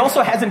 He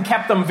also hasn't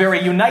kept them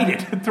very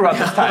united throughout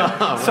this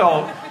time.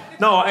 So,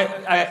 no,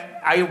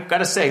 I got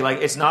to say, like,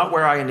 it's not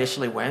where I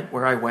initially went.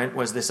 Where I went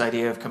was this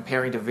idea of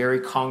comparing to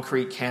very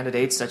concrete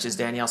candidates such as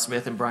Danielle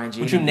Smith and Brian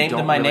Jean. Would you name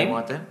them by name?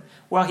 Want them.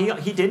 Well,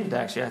 he didn't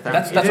actually. I thought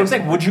that's what I'm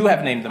saying. Would you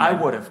have named them? I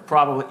would have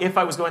probably if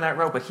I was going that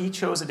route, but he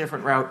chose a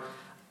different route.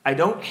 I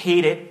don't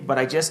hate it, but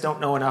I just don't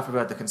know enough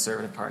about the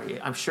Conservative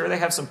Party. I'm sure they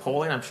have some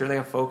polling. I'm sure they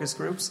have focus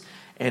groups,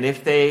 and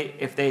if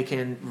they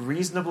can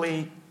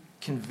reasonably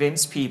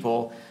convince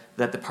people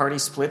that the party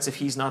splits if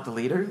he's not the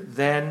leader,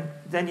 then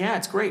yeah,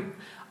 it's great.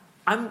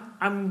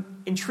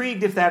 I'm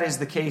intrigued if that is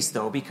the case,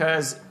 though,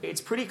 because it's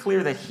pretty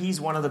clear that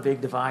he's one of the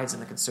big divides in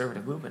the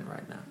Conservative movement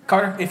right now.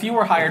 Carter, if you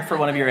were hired for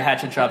one of your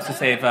hatchet jobs to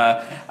save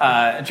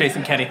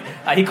Jason Kenney,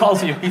 he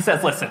calls you. He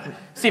says, "Listen,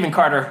 Stephen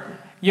Carter,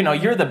 you know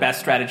you're the best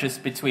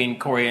strategist between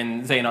Corey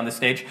and Zane on the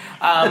stage.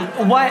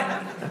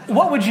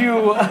 What would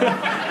you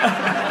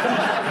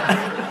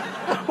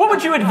what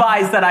would you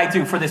advise that I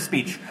do for this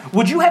speech?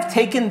 Would you have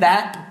taken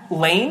that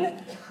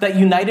lane, that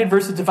united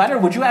versus divided, or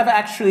would you have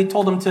actually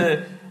told him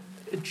to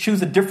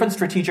choose a different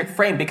strategic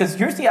frame? Because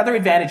here's the other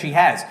advantage he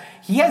has.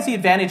 He has the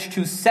advantage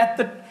to set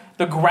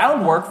the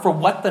groundwork for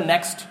what the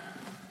next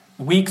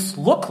weeks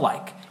look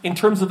like in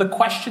terms of the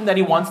question that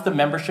he wants the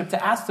membership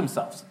to ask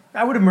themselves.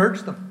 I would have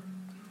merged them.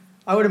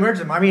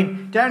 I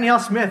mean, Danielle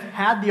Smith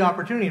had the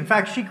opportunity. In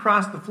fact, she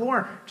crossed the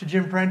floor to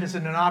Jim Prentice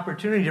in an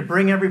opportunity to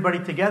bring everybody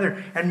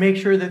together and make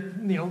sure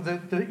that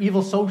the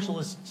evil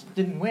socialists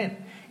didn't win.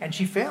 And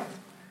she failed.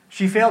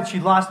 She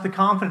lost the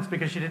confidence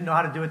because she didn't know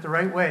how to do it the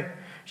right way.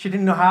 She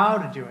didn't know how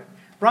to do it.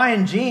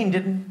 Brian Jean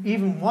didn't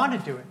even want to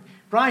do it.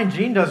 Brian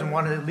Jean doesn't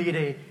want to lead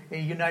a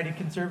united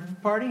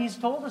Conservative Party. He's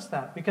told us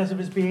that because of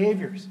his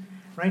behaviors.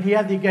 Right? He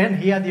had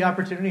the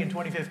opportunity in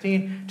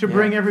 2015 to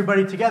bring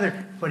everybody together,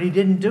 but he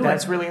didn't do it.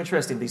 That's really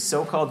interesting. These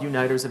so-called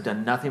uniters have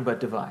done nothing but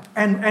divide.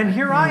 And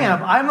here I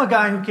am. I'm a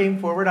guy who came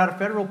forward out of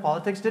federal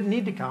politics, didn't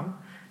need to come,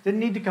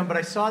 but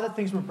I saw that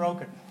things were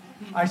broken.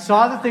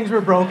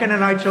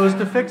 And I chose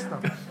to fix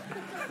them.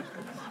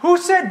 Who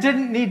said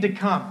didn't need to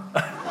come?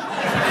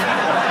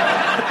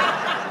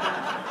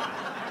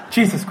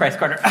 Jesus Christ,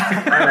 Carter.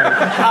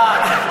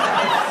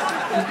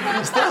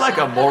 Is there like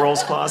a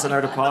morals clause in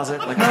our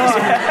deposit?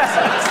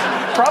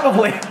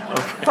 Probably.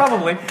 Okay.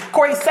 Probably.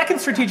 Corey, second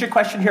strategic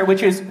question here,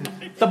 which is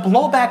the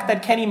blowback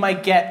that Kenney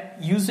might get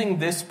using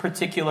this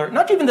particular,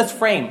 not even this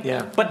frame,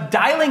 but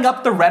dialing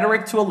up the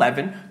rhetoric to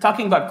 11,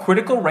 talking about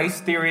critical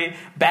race theory,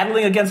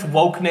 battling against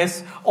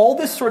wokeness, all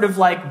this sort of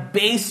like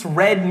base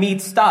red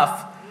meat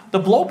stuff. The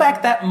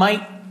blowback that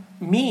might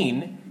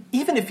mean,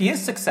 even if he is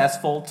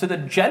successful, to the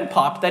gen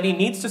pop that he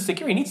needs to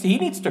secure. He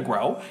needs to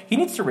grow. He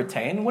needs to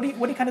retain. What do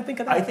you kind of think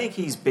of that? I think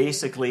he's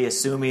basically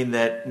assuming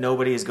that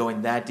nobody is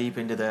going that deep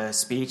into the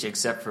speech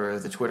except for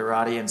the Twitter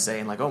audience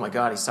saying like, oh my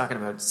God, he's talking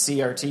about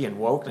CRT and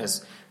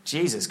wokeness.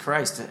 Jesus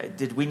Christ,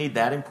 did we need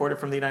that imported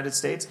from the United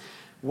States?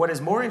 What is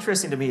more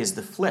interesting to me is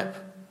the flip,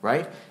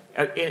 right?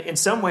 In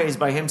some ways,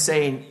 by him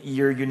saying,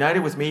 you're united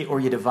with me or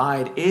you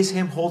divide, is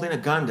him holding a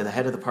gun to the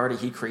head of the party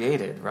he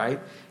created, right?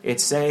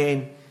 It's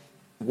saying,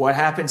 what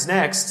happens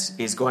next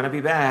is going to be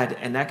bad,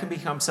 and that can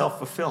become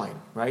self-fulfilling,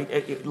 right?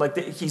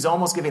 He's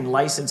almost giving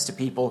license to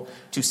people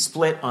to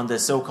split on the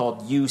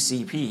so-called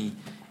UCP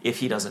if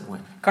he doesn't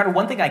win. Carter,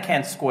 one thing I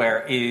can't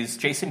square is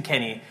Jason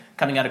Kenney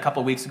coming out a couple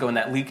of weeks ago in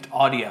that leaked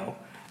audio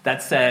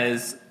that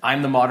says,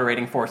 I'm the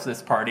moderating force of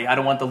this party. I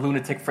don't want the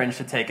lunatic fringe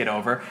to take it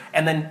over.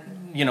 And then,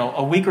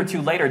 a week or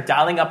two later,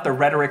 dialing up the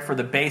rhetoric for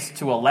the base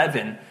to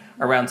 11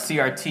 around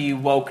CRT,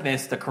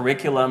 wokeness, the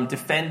curriculum,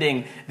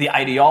 defending the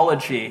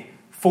ideology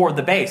for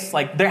the base.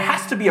 Like, there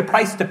has to be a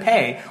price to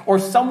pay, or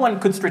someone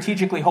could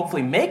strategically,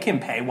 hopefully, make him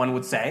pay, one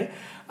would say,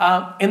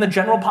 in the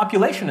general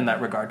population in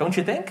that regard, don't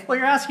you think? Well,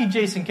 you're asking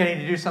Jason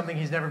Kenney to do something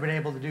he's never been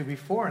able to do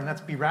before, and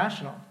that's be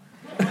rational.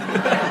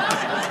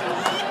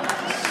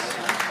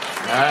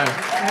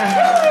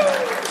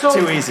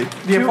 Too easy.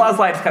 The applause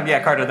lines come,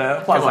 Carter,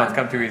 the applause lines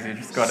come too easy.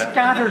 Just go to...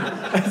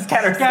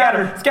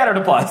 Scattered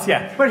applause,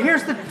 yeah. But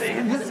here's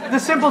the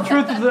simple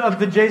truth of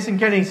the Jason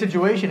Kenney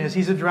situation is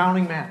he's a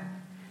drowning man.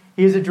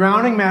 He is a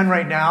drowning man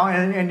right now,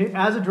 and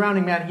as a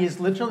drowning man, he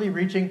is literally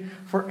reaching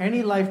for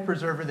any life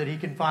preserver that he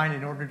can find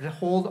in order to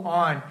hold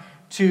on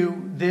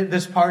to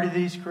this party that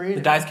he's created.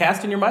 The die's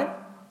cast in your mind?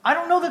 I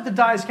don't know that the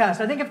die is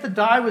cast. I think if the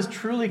die was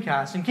truly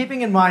cast, and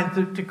keeping in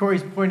mind, to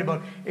Corey's point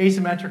about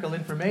asymmetrical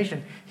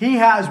information, he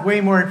has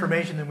way more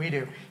information than we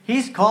do.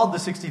 He's called the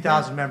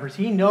 60,000 members.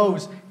 He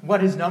knows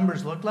what his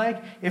numbers look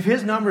like. If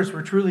his numbers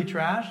were truly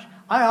trash,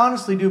 I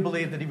honestly do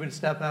believe that he would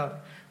step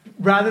out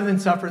rather than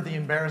suffer the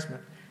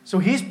embarrassment. So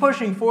he's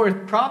pushing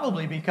forth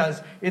probably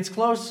because it's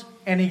close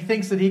and he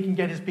thinks that he can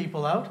get his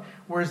people out,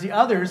 whereas the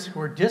others who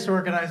are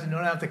disorganized and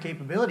don't have the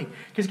capability.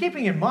 Because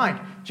keeping in mind,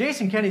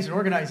 Jason Kenney's an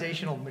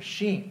organizational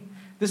machine.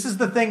 This is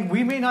the thing,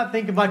 we may not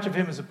think much of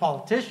him as a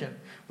politician,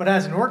 but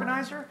as an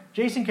organizer,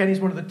 Jason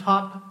Kenney's one of the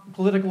top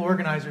political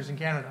organizers in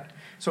Canada.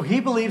 So he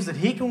believes that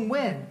he can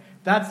win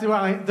That's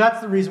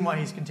the reason why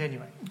he's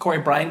continuing. Corey,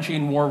 Brian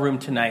Jean War Room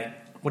tonight.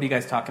 What are you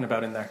guys talking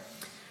about in there?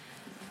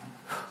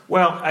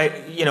 Well,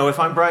 if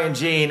I'm Brian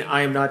Jean,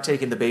 I am not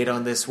taking the bait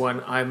on this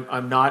one.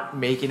 I'm not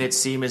making it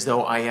seem as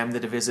though I am the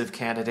divisive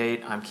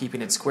candidate. I'm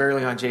keeping it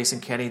squarely on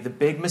Jason Kenney. The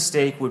big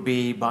mistake would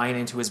be buying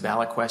into his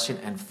ballot question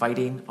and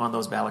fighting on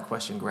those ballot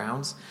question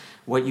grounds.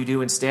 What you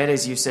do instead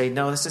is you say,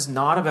 no, this is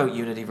not about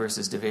unity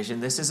versus division.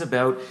 This is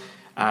about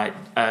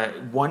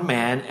one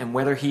man and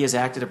whether he has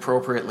acted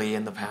appropriately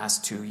in the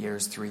past 2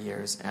 years, 3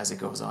 years, as it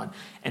goes on.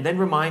 And then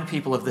remind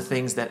people of the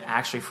things that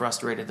actually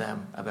frustrated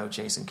them about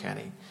Jason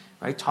Kenney.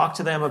 Right? Talk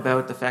to them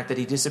about the fact that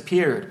he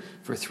disappeared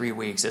for 3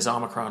 weeks as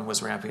Omicron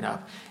was ramping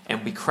up.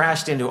 And we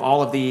crashed into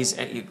all of these,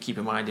 and you keep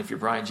in mind, if you're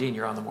Brian Jean,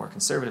 you're on the more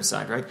conservative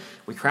side, right?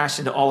 We crashed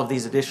into all of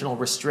these additional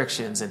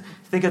restrictions. And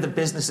think of the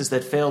businesses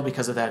that failed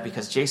because of that,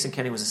 because Jason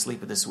Kenney was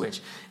asleep at the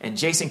switch. And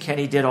Jason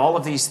Kenney did all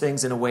of these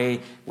things in a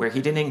way where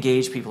he didn't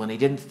engage people, and he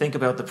didn't think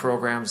about the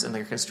programs and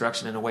their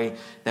construction in a way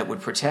that would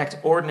protect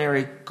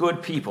ordinary,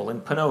 good people in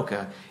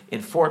Ponoka,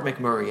 in Fort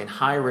McMurray, in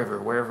High River,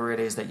 wherever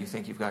it is that you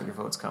think you've got your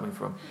votes coming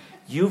from.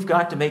 You've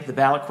got to make the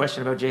ballot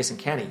question about Jason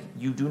Kenney.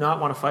 You do not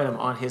want to fight him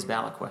on his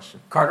ballot question.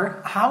 Carter,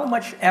 how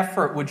much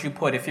effort would you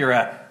put if you're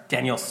a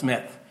Danielle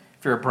Smith,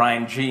 if you're a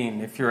Brian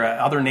Jean, if you're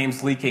other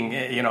names leaking,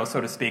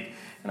 so to speak?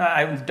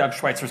 Doug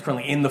Schweitzer is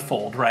currently in the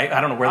fold, right? I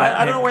don't know where that.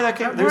 I don't know where that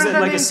came. There's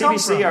a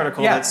CBC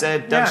article that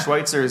said Doug Yeah.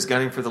 Schweitzer is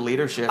gunning for the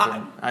leadership,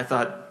 and I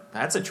thought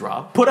that's a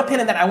drop. Put a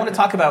pin in that. I want to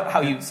talk about how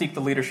you seek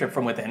the leadership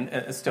from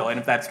within still, and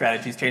if that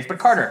strategy's changed. But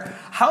Carter,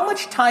 how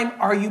much time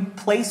are you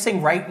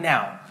placing right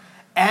now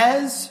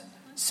as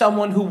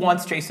someone who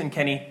wants Jason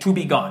Kenney to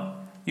be gone?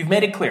 You've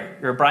made it clear.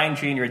 You're a Brian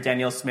Jean, you're a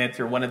Danielle Smith,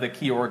 you're one of the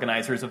key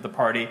organizers of the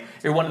party,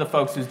 you're one of the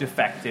folks who's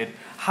defected.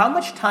 How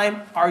much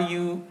time are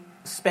you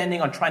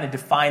spending on trying to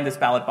define this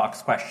ballot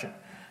box question?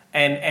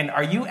 And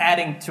are you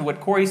adding to what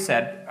Corey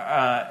said,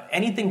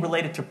 anything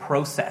related to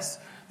process?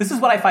 This is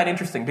what I find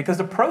interesting, because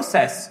the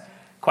process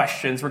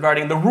questions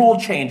regarding the rule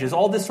changes,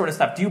 all this sort of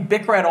stuff, do you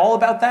bicker at all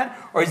about that?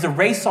 Or is the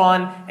race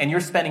on and you're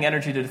spending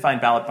energy to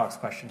define ballot box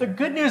questions? The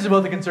good news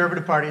about the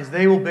Conservative Party is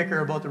they will bicker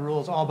about the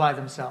rules all by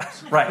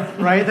themselves. Right.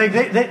 Right?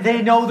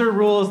 They know their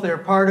rules. They're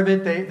part of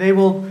it. They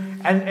will,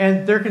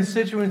 and their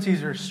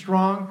constituencies are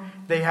strong.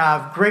 They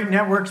have great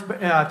networks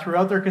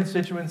throughout their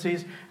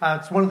constituencies.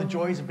 It's one of the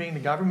joys of being the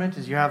government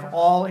is you have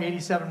all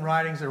 87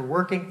 ridings that are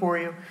working for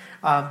you.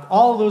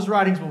 All of those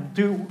ridings will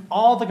do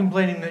all the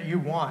complaining that you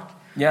want.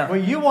 Yeah.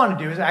 What you want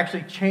to do is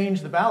actually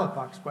change the ballot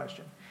box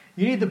question.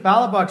 You need the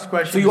ballot box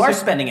question. So you are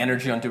spending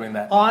energy on doing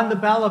that? On the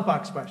ballot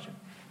box question.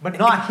 But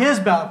not his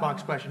ballot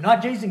box question.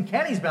 Not Jason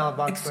Kenney's ballot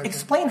box question.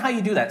 Explain how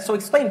you do that. So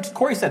explain.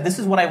 Corey said, this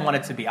is what I want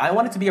it to be. I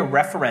want it to be a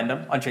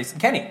referendum on Jason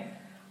Kenney.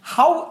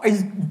 How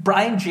is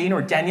Brian Jean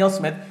or Danielle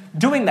Smith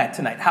doing that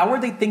tonight? How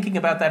are they thinking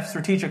about that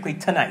strategically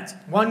tonight?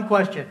 One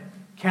question.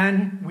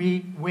 Can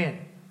we win?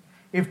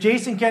 If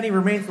Jason Kenney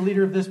remains the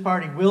leader of this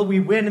party, will we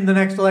win in the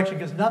next election?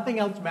 Because nothing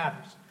else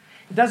matters.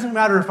 It doesn't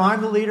matter if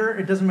I'm the leader.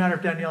 It doesn't matter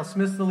if Danielle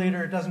Smith's the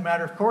leader. It doesn't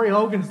matter if Corey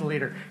Hogan's the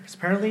leader. Because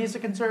apparently he's a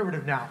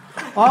conservative now.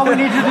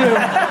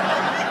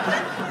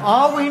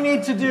 We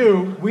need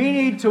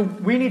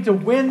to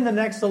win the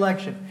next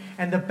election.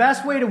 And the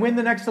best way to win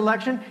the next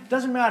election,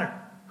 doesn't matter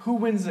who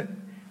wins it.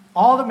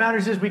 All that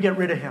matters is we get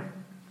rid of him.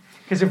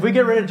 Because if we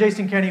get rid of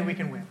Jason Kenney, we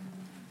can win.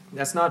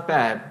 That's not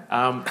bad.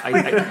 Now,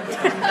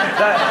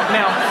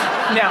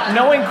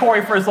 knowing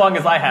Corey for as long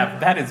as I have,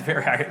 that is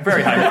very high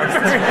marks.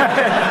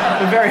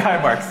 Very high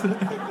marks.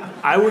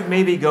 I would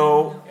maybe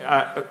go...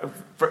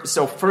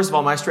 So first of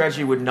all, my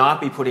strategy would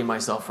not be putting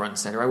myself front and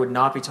center. I would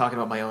not be talking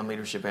about my own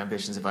leadership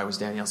ambitions if I was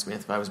Danielle Smith,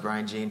 if I was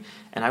Brian Jean.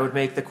 And I would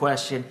make the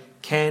question,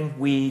 can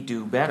we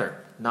do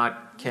better?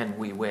 Not can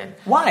we win.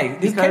 Why?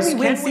 Because can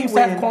we win seems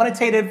to have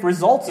quantitative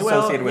results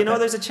associated with it.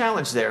 There's a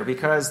challenge there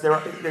because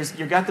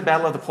you've got the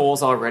battle of the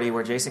polls already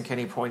where Jason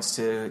Kenney points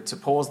to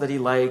polls that he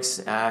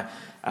likes,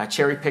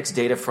 cherry picks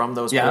data from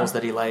those polls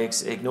that he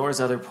likes,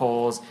 ignores other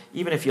polls.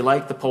 Even if you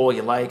like the poll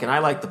you like, and I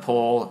like the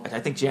poll, I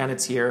think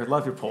Janet's here.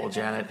 Love your poll,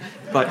 Janet.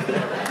 But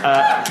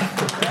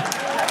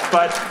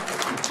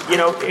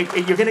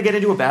you're going to get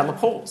into a battle of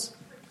polls.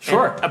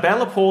 Sure. And a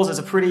battle of polls is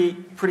a pretty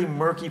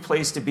murky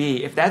place to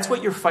be. If that's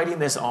what you're fighting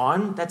this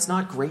on, that's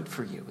not great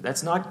for you.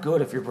 That's not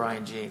good if you're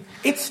Brian Jean.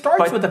 It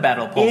starts with the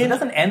battle of polls. It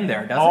doesn't end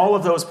there, does it? All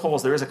of those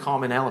polls, there is a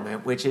common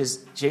element, which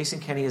is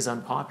Jason Kenney is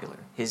unpopular.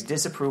 His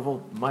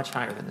disapproval much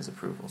higher than his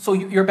approval. So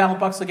your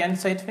ballot box again,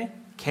 say it to me?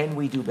 Can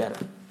we do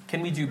better?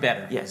 Can we do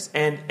better? Yes,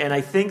 and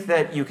I think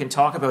that you can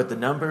talk about the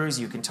numbers,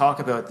 you can talk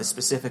about the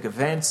specific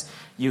events,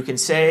 you can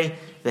say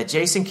that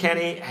Jason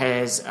Kenney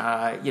has, he's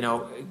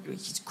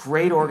a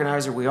great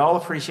organizer. We all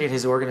appreciate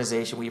his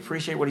organization. We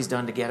appreciate what he's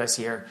done to get us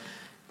here,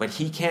 but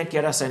he can't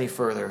get us any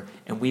further.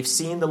 And we've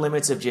seen the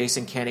limits of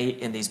Jason Kenney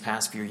in these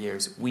past few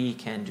years. We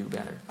can do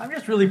better. I'm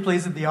just really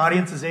pleased that the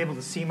audience is able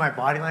to see my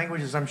body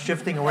language as I'm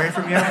shifting away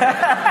from you.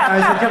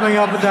 As you're coming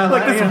up with that,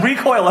 like this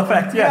recoil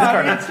effect.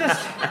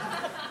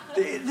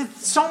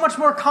 It's so much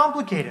more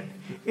complicated.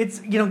 It's,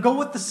 go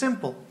with the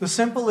simple. The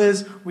simple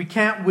is we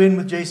can't win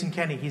with Jason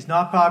Kenney. He's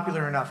not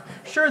popular enough.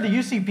 Sure, the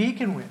UCP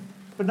can win,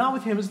 but not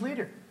with him as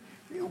leader.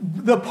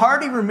 The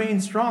party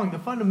remains strong. The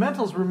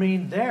fundamentals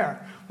remain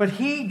there. But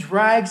he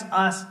drags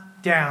us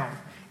down.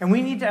 And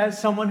we need to have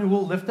someone who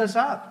will lift us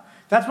up.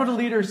 That's what a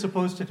leader is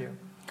supposed to do.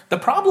 The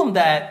problem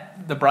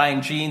that the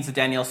Brian Jeans, the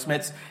Danielle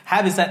Smiths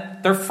have is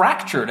that they're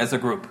fractured as a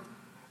group.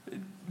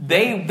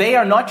 They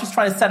are not just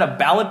trying to set a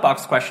ballot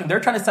box question.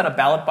 They're trying to set a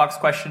ballot box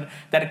question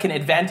that can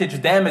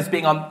advantage them as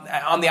being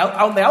on the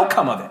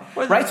outcome of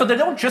it, right? So they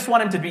don't just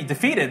want him to be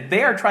defeated.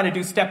 They are trying to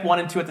do step 1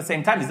 and 2 at the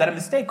same time. Is that a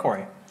mistake,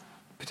 Corey?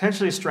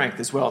 Potentially a strength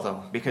as well,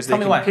 though, because they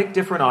can pick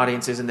different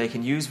audiences and they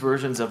can use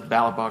versions of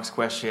ballot box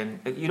question.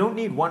 You don't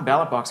need one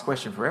ballot box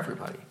question for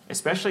everybody,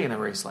 especially in a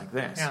race like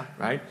this,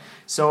 right?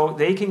 So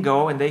they can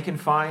go and they can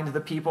find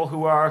the people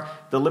who are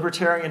the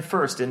libertarian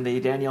first in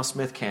the Danielle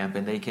Smith camp,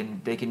 and they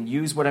can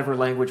use whatever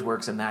language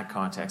works in that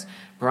context.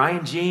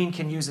 Brian Jean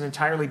can use an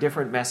entirely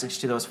different message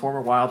to those former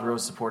Wild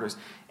Rose supporters.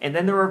 And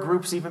then there are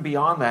groups even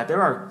beyond that.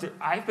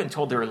 I've been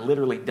told there are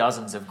literally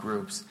dozens of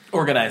groups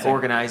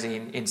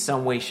organizing in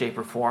some way, shape,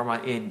 or form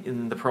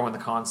in the pro and the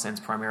con sense,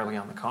 primarily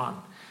on the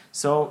con.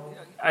 So,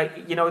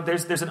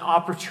 there's an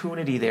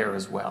opportunity there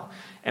as well.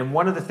 And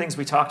one of the things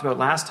we talked about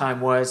last time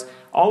was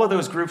all of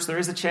those groups, there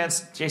is a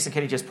chance Jason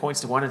Kenney just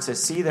points to one and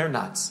says, see, they're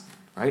nuts,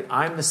 right?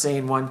 I'm the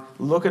sane one.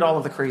 Look at all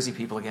of the crazy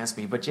people against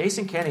me. But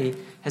Jason Kenney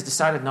has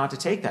decided not to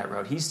take that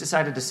road. He's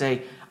decided to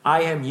say,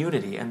 I am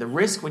unity. And the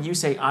risk when you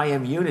say I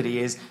am unity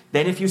is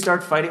then if you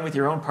start fighting with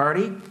your own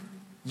party,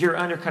 you're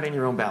undercutting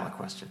your own ballot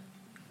question.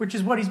 Which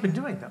is what he's been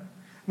doing, though.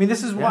 I mean,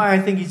 this is why I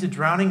think he's a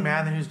drowning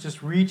man who's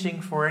just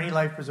reaching for any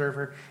life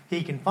preserver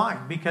he can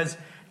find. Because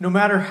no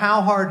matter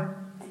how hard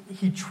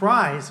he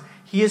tries,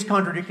 he is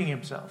contradicting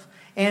himself.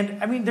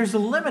 And, I mean, there's a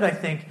limit, I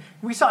think.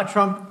 We saw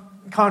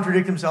Trump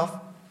contradict himself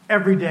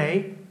every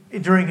day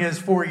during his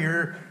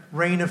 4-year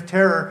reign of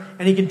terror,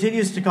 and he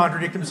continues to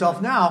contradict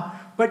himself now.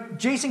 But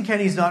Jason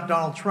Kenney's not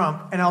Donald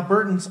Trump, and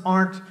Albertans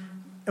aren't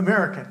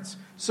Americans.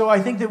 So I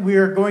think that we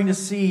are going to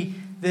see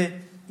that,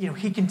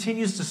 he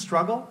continues to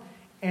struggle.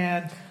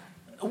 And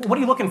what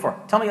are you looking for?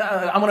 Tell me.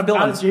 I want to build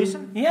on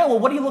Jason. Yeah. Well,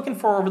 what are you looking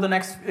for over the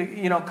next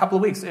couple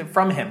of weeks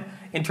from him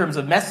in terms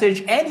of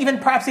message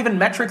and perhaps even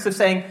metrics of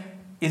saying,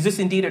 is this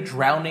indeed a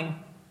drowning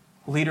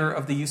leader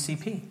of the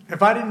UCP?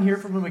 If I didn't hear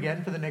from him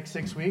again for the next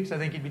 6 weeks, I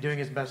think he'd be doing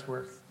his best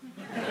work.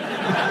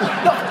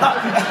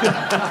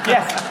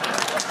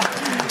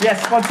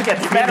 Yes, once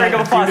again, smattering of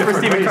applause for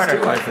Stephen Carter.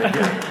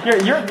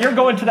 You're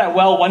going to that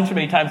well one too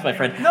many times, my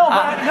friend. No,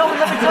 let me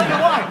tell you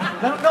why.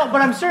 No,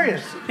 but I'm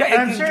serious.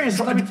 I'm serious.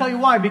 Let me tell you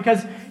why.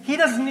 Because he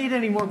doesn't need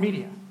any more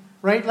media,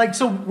 right? Like,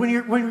 so when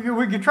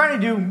you're trying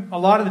to do a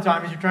lot of the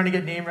time is you're trying to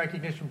get name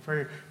recognition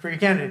for your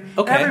candidate.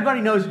 Okay.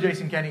 Everybody knows who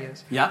Jason Kenney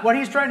is. Yeah. What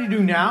he's trying to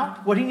do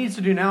now, what he needs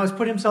to do now is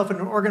put himself in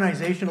an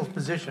organizational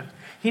position.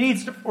 He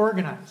needs to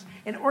organize.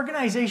 And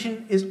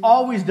organization is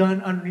always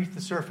done underneath the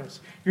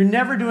surface. You're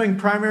never doing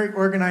primary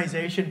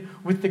organization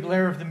with the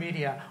glare of the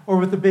media or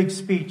with the big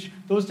speech,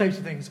 those types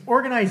of things.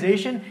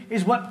 Organization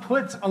is what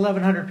puts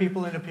 1,100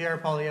 people in a Pierre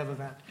Poilievre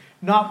event,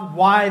 not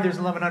why there's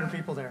 1,100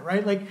 people there,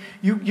 right? Like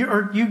you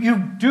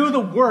do the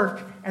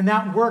work, and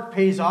that work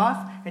pays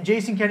off. And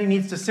Jason Kenney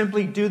needs to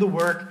simply do the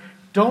work.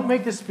 Don't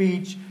make the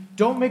speech.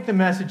 Don't make the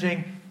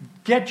messaging.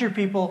 Get your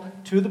people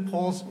to the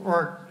polls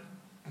or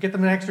get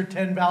them an extra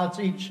 10 ballots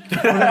each.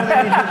 But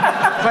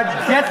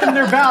get them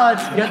their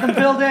ballots, get them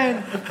filled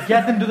in,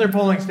 get them to their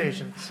polling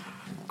stations.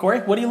 Corey,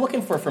 what are you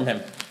looking for from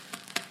him?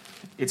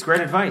 It's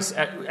great advice.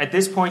 At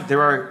this point,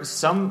 there are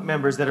some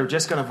members that are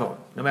just going to vote,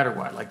 no matter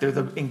what. Like, they're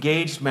the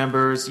engaged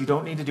members. You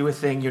don't need to do a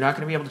thing. You're not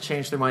going to be able to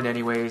change their mind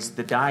anyways.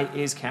 The die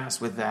is cast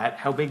with that.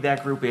 How big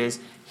that group is,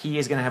 he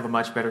is going to have a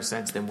much better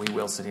sense than we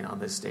will sitting on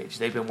this stage.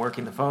 They've been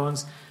working the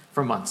phones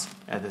for months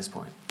at this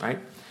point, right?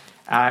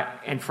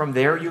 And from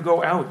there, you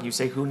go out. You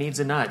say, who needs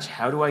a nudge?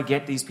 How do I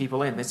get these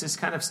people in? This is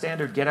kind of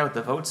standard get out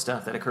the vote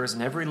stuff that occurs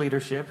in every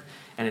leadership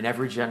and in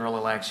every general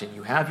election.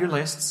 You have your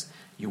lists.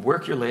 You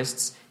work your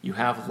lists. You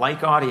have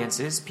like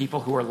audiences, people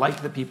who are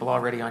like the people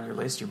already on your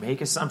list. You make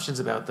assumptions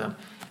about them,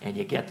 and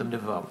you get them to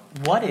vote.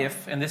 What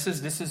if, and this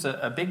is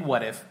a big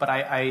what if, but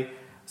I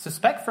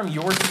suspect from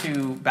your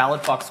 2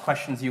 ballot box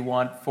questions you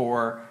want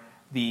for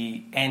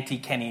the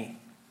anti-Kenney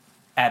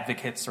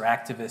advocates or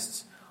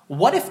activists,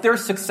 what if they're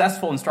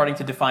successful in starting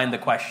to define the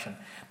question?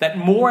 That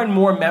more and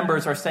more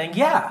members are saying,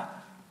 yeah,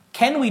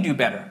 can we do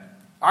better?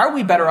 Are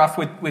we better off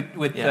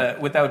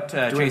without Jason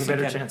Kenney? Do we have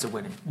a better chance of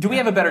winning? Do we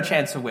have a better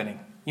chance of winning?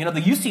 The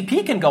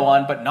UCP can go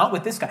on, but not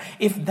with this guy.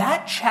 If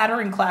that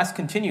chattering class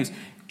continues,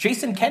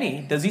 Jason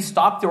Kenney, does he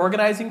stop the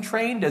organizing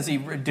train? Does he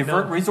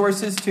divert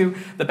resources to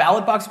the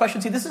ballot box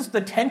question? See, this is the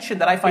tension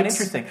that I find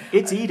interesting.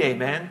 It's E-Day,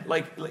 man.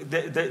 Like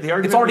the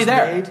argument it's already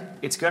there. Made.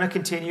 It's going to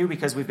continue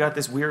because we've got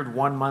this weird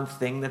 1-month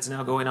thing that's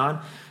now going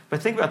on.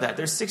 But think about that.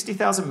 There's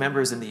 60,000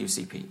 members in the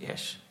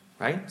UCP-ish,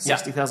 right?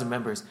 60,000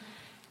 members.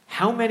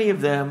 How many of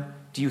them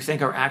do you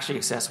think are actually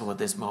accessible at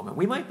this moment?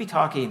 We might be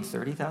talking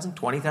 30,000,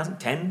 20,000,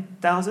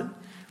 10,000,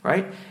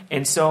 right?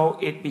 And so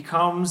it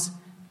becomes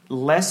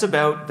less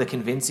about the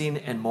convincing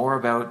and more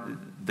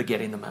about the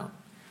getting them out.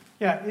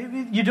 Yeah,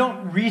 you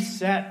don't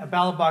reset a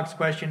ballot box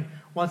question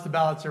once the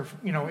ballots are,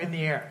 in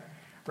the air,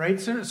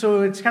 right?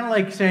 So it's kind of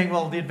like saying,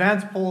 well, the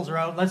advanced polls are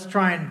out. Let's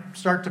try and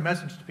start to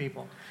message to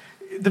people.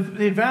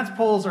 The advanced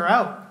polls are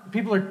out.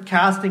 People are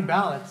casting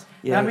ballots.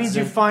 Yeah, that means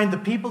you find the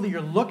people that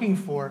you're looking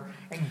for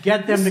and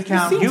get them to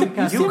count.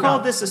 You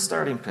called this a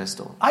starting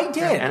pistol. I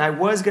did. And I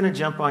was going to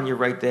jump on you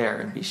right there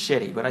and be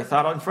shitty, but I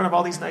thought in front of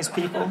all these nice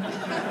people,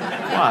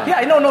 why?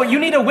 Yeah, no, you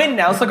need a win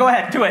now, so go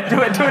ahead, do it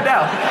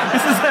now.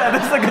 This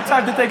is a good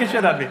time to take a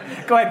shit on me.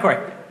 Go ahead, Corey.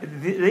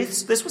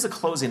 This was a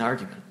closing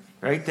argument,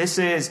 right? This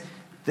is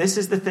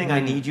the thing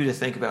I need you to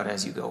think about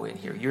as you go in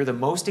here. You're the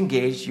most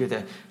engaged. You're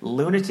the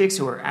lunatics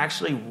who are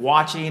actually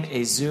watching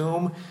a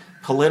Zoom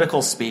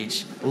political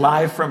speech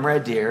live from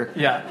Red Deer.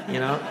 Yeah.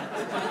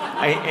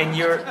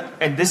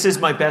 And this is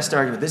my best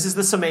argument. This is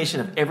the summation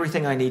of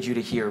everything I need you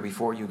to hear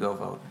before you go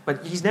vote.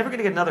 But he's never going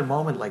to get another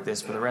moment like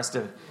this for the rest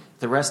of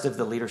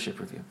the leadership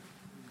review.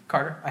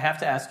 Carter, I have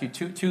to ask you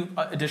two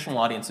additional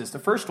audiences. The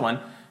first one,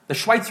 the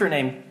Schweitzer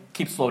name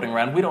keeps floating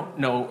around. We don't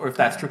know if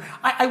that's true.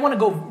 I want to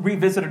go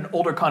revisit an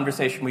older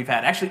conversation we've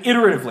had, actually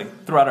iteratively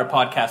throughout our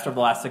podcast over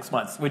the last 6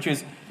 months, which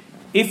is,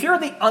 if you're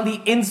on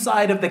the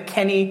inside of the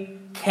Kenny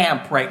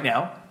camp right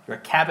now, you're a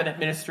cabinet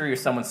minister, you're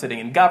someone sitting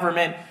in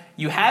government,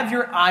 you have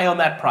your eye on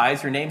that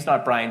prize, your name's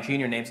not Brian Jean,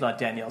 your name's not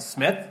Danielle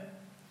Smith,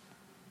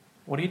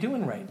 what are you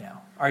doing right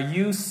now? Are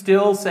you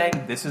still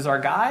saying, this is our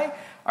guy?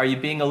 Are you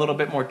being a little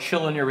bit more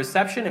chill in your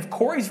reception? If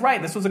Corey's right,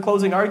 this was a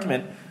closing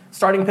argument,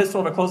 starting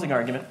pistol of a closing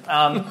argument,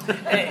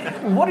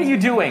 what are you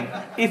doing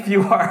if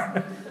you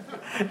are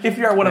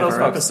one of those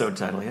folks? Episode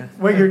title, yeah.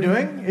 What you're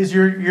doing is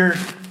you're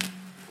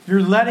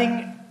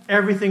letting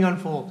everything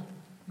unfold.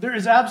 There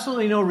is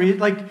absolutely no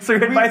reason. So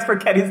your advice for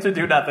Kenny is to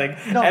do nothing,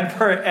 no. and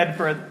for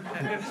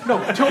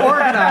to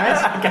organize.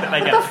 I get it.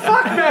 What the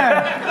fuck,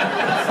 man?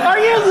 Are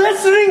you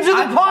listening to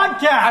the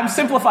podcast? I'm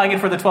simplifying it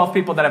for the 12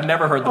 people that have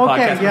never heard the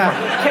podcast before.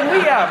 Yeah. Can we,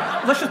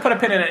 let's just put a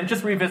pin in it and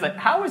just revisit.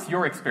 How is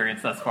your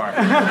experience thus far? Is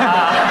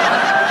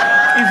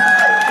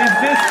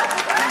this...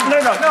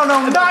 No,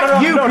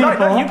 not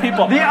you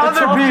people. The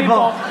other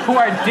people. Who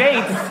are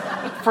dates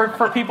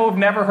for people who've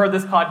never heard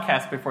this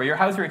podcast before.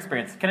 How's your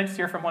experience? Can I just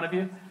hear from one of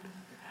you?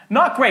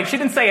 Not great. She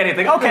didn't say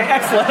anything. Okay,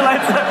 excellent.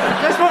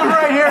 This one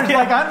right here is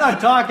like, I'm not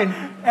talking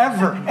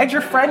ever. And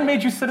your friend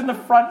made you sit in the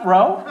front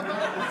row?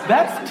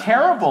 That's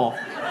terrible.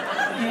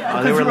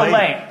 Yeah, they were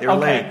late. They were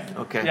late.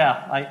 Okay.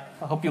 Yeah,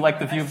 I hope you like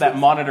the view of that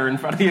monitor in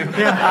front of you.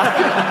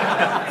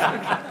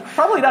 Yeah.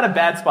 Probably not a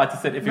bad spot to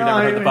sit if you've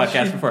never heard the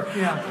podcast before.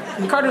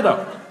 Yeah. Carter,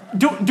 though,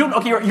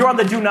 okay, you're on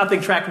the do nothing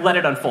track. Let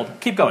it unfold.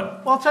 Keep going.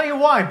 Well, I'll tell you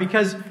why.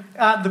 Because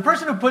the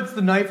person who puts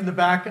the knife in the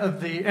back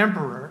of the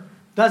emperor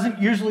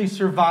doesn't usually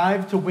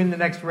survive to win the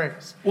next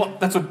race. Well,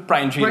 that's what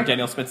Brian Jean and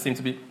Danielle Smith seem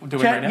to be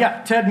doing right now.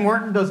 Yeah, Ted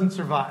Morton doesn't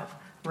survive,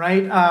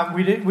 right?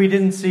 We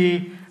didn't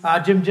see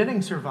Jim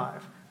Jennings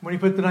survive when he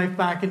put the knife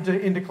back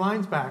into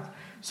Klein's back.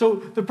 So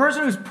the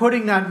person who's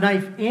putting that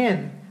knife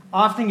in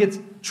often gets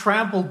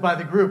trampled by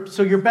the group.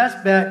 So your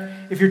best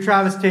bet, if you're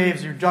Travis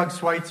Taves, you're Doug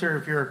Schweitzer,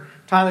 if you're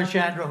Tyler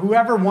Shandro,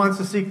 whoever wants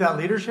to seek that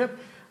leadership,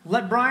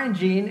 let Brian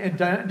Jean and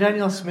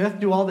Danielle Smith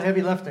do all the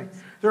heavy lifting.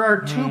 There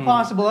are two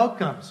possible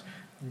outcomes.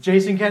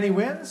 Jason Kenney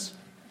wins,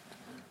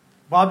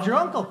 Bob's your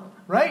uncle,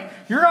 right?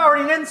 You're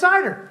already an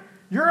insider.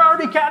 You're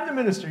already cabinet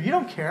minister. You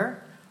don't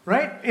care,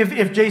 right?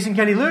 If Jason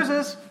Kenney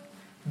loses,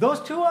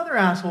 those two other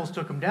assholes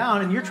took him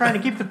down, and you're trying to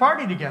keep the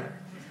party together,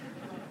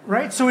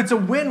 right? So it's a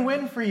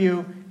win-win for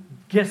you.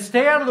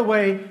 Stay out of the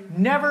way.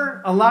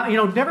 Never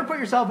put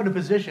yourself in a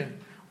position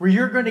where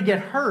you're going to get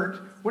hurt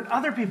when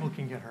other people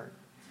can get hurt.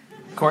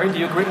 Corey, do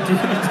you agree?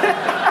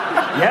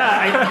 Yeah,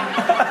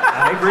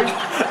 I agree.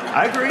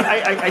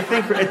 I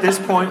think at this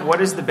point,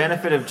 what is the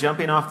benefit of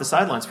jumping off the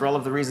sidelines for all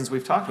of the reasons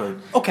we've talked about?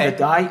 Okay. The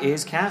die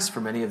is cast for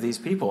many of these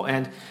people.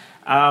 And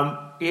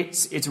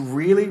it's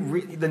really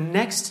the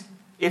next...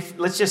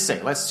 Let's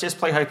just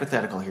play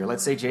hypothetical here.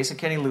 Let's say Jason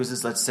Kenney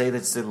loses. Let's say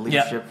that's the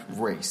leadership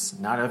race,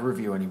 not a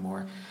review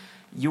anymore.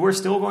 You are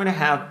still going to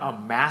have a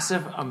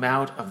massive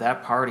amount of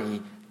that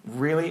party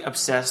really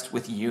obsessed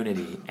with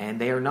unity. And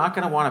they are not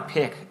going to want to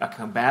pick a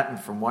combatant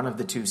from one of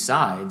the two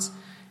sides.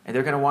 And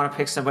they're going to want to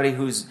pick somebody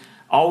who's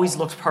always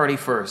looked party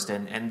first,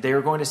 and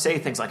they're going to say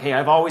things like, hey,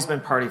 I've always been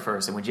party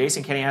first, and when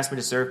Jason Kenney asked me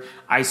to serve,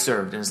 I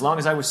served, and as long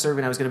as I was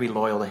serving, I was going to be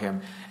loyal to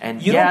him.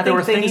 And there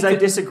were things I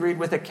disagreed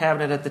with at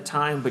cabinet at the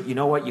time, but you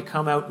know what? You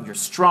come out and you're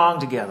strong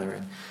together.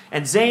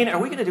 And Zane,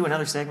 are we going to do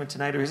another segment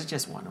tonight, or is it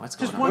just one? What's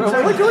going on? Just one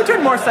segment. We're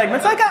doing more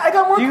segments. I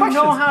got more questions. Do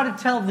you know how to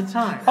tell the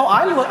time? Oh,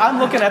 I'm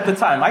looking at the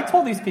time. I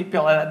told these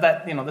people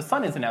that the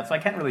sun isn't out, so I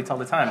can't really tell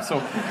the time. So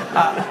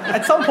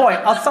at some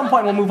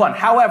point we'll move on.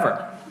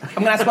 However, I'm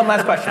going to ask one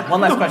last question.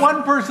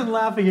 One person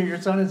laughing at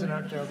your son isn't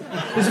out joke.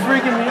 This is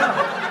freaking me out.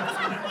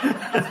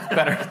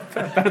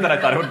 Better than I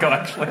thought it would go,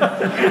 actually.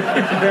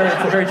 It's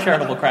a very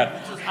charitable crowd.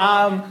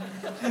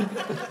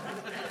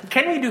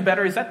 Can we do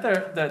better? Is that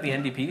the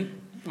NDP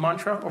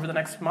mantra over the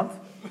next month?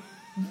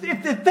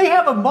 If they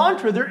have a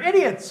mantra, they're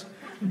idiots.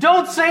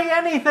 Don't say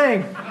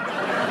anything.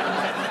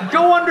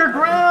 Go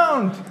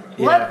underground.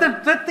 Yeah. Let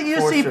the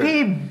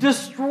UCP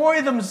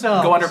destroy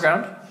themselves. Go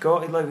underground?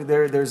 Look,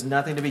 there's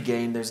nothing to be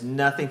gained. There's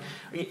nothing.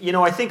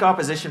 I think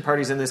opposition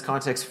parties in this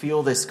context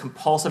feel this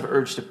compulsive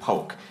urge to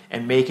poke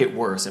and make it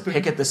worse and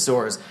pick at the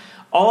sores.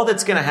 All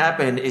that's going to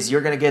happen is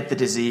you're going to get the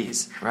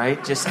disease,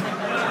 right? Just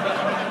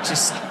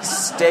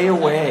stay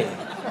away.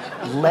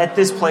 Let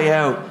this play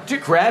out.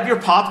 Grab your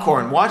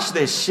popcorn. Watch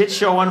this shit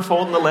show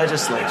unfold in the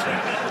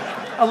legislature.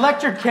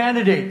 Elect your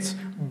candidates.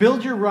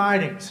 Build your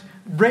ridings.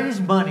 Raise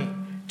money.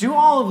 Do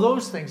all of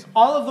those things.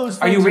 All of those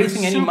things. Are you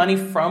raising any money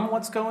from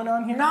what's going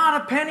on here?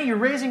 Not a penny. You're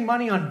raising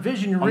money on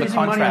vision. You're On the raising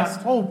money on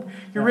contrast. hope.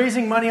 You're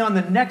raising money on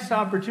the next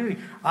opportunity.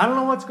 I don't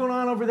know what's going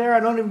on over there.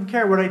 I don't even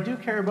care. What I do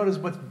care about is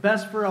what's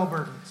best for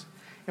Albertans.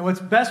 And what's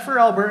best for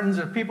Albertans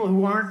are people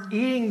who aren't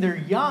eating their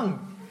young.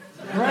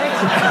 Right?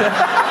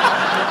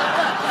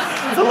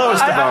 The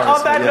lowest of ours.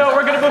 On that note,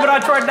 we're going to move it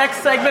on to our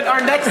next segment.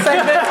 Our next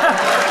segment...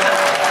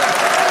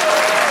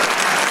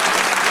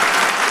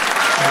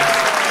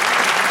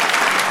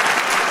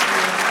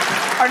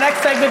 Our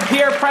next segment,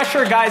 peer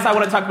pressure. Guys, I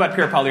want to talk about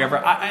peer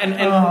polyamor.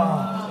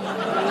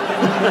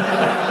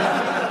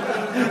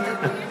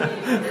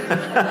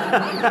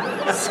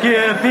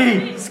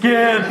 Skippy.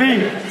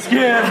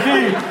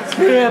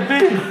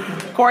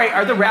 Corey,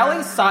 are the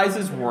rally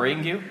sizes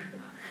worrying you?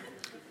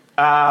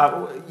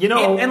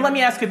 And let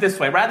me ask it this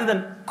way. Rather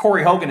than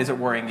Corey Hogan, is it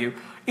worrying you?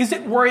 Is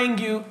it worrying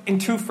you in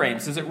two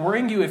frames? Is it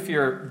worrying you if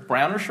you're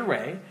Brown or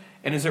Charest?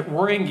 And is it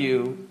worrying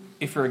you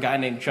if you're a guy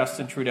named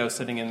Justin Trudeau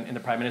sitting in the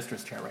Prime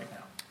Minister's chair right now?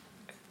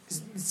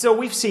 So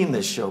we've seen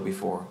this show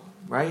before,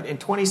 right? In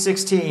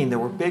 2016, there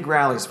were big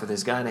rallies for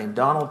this guy named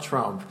Donald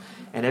Trump,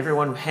 and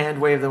everyone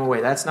hand-waved them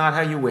away. That's not how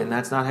you win.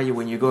 That's not how you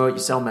win. You go out, you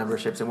sell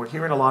memberships, and we're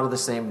hearing a lot of the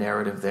same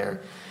narrative there.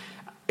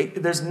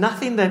 There's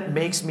nothing that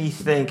makes me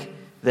think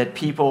that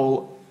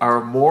people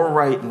are more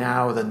right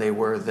now than they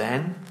were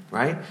then,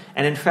 right?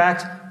 And in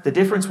fact, the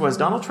difference was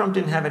Donald Trump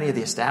didn't have any of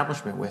the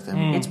establishment with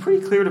him. It's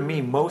pretty clear to me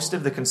most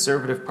of the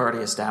Conservative Party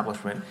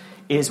establishment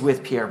is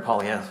with Pierre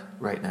Poilievre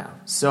right now.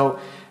 So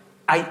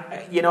I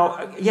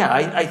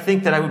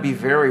think that I would be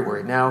very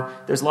worried. Now,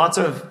 there's lots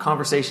of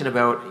conversation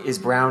about, is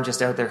Brown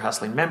just out there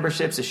hustling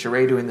memberships? Is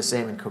Charest doing the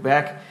same in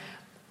Quebec?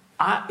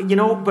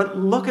 But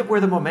look at where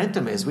the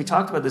momentum is. We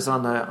talked about this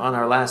on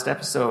our last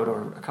episode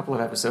or a couple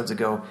of episodes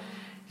ago.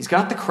 He's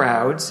got the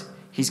crowds.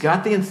 He's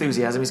got the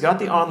enthusiasm. He's got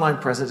the online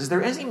presence. Is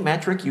there any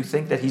metric you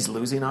think that he's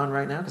losing on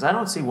right now? Because I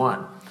don't see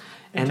one.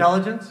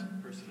 Intelligence?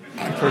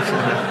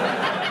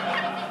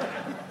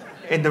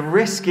 And the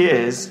risk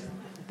is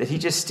that he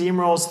just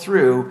steamrolls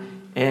through,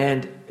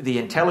 and the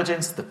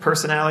intelligence, the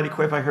personality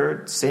quip I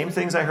heard, same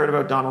things I heard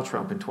about Donald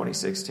Trump in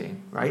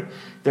 2016, right?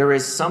 There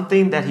is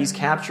something that he's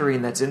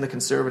capturing that's in the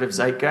conservative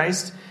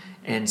zeitgeist,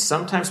 and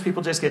sometimes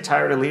people just get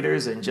tired of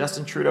leaders, and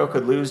Justin Trudeau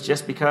could lose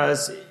just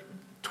because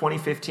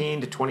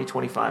 2015 to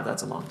 2025,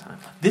 that's a long time.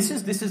 This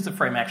is the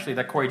frame, actually,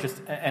 that Corey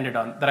just ended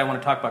on, that I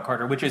want to talk about,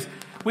 Carter, which is,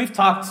 we've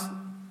talked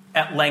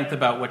at length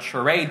about what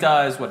Charest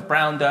does, what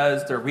Brown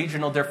does, their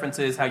regional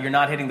differences, how you're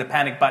not hitting the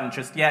panic button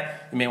just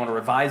yet. You may want to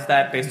revise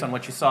that based on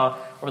what you saw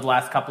over the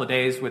last couple of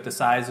days with the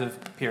size of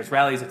Pierre's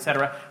rallies,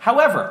 etc.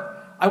 However,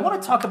 I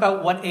want to talk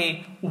about what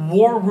a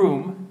war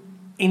room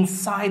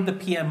inside the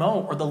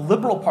PMO or the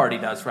Liberal Party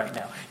does right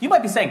now. You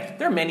might be saying,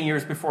 they're many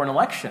years before an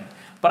election.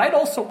 But I'd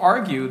also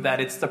argue that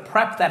it's the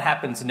prep that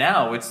happens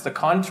now, it's the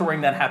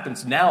contouring that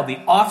happens now, the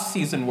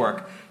off-season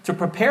work to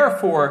prepare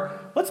for,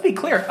 let's be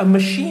clear, a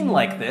machine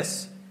like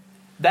this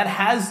that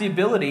has the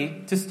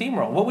ability to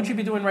steamroll. What would you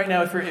be doing right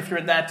now if you're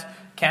in that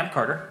camp,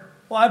 Carter?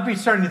 Well, I'd be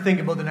starting to think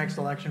about the next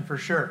election for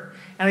sure.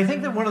 And I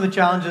think that one of the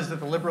challenges that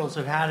the Liberals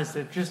have had is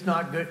they're just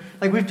not good.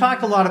 Like, we've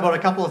talked a lot about a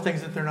couple of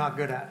things that they're not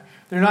good at.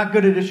 They're not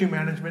good at issue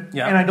management,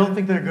 and I don't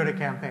think they're good at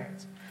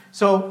campaigns.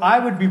 So I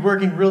would be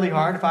working really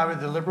hard if I were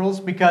the Liberals,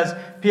 because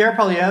Pierre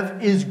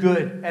Poilievre is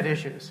good at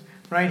issues,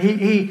 right?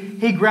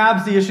 He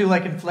grabs the issue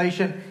like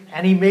inflation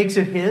and he makes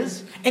it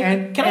his.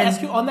 And can I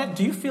ask you on that,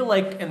 do you feel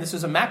like, and this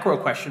is a macro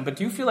question, but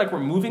do you feel like we're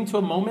moving to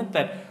a moment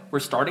that we're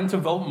starting to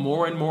vote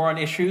more and more on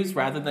issues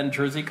rather than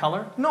jersey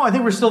color? No, I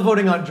think we're still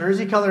voting on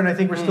jersey color, and I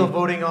think we're still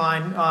voting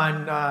on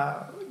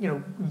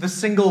the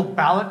single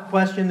ballot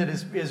question that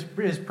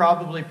is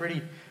probably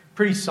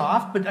pretty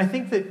soft. But I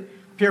think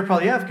that Pierre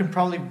Poilievre can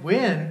probably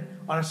win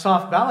on a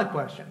soft ballot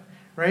question,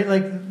 right?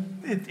 Like,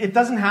 it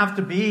doesn't have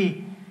to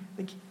be.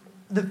 Like,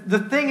 the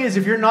thing is,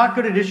 if you're not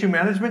good at issue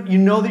management, you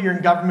know that you're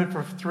in government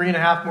for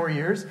 3.5 more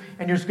years,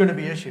 and there's going to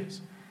be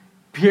issues.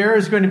 Pierre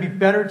is going to be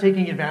better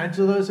taking advantage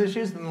of those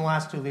issues than the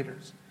last two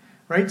leaders,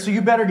 right? So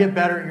you better get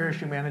better at your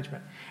issue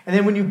management. And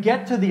then when you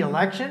get to the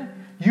election,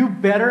 you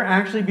better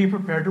actually be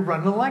prepared to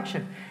run an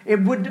election.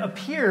 It would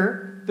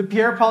appear that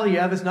Pierre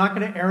Poilievre is not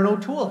going to Aaron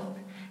O'Toole it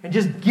and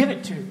just give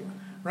it to you,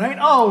 right?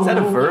 Oh, is that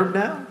a verb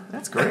now?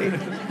 That's great.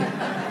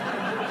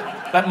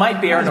 That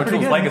might be Aaron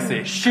O'Toole's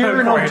legacy.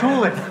 Aaron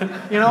O'Toole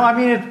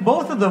it.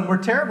 Both of them were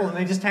terrible, and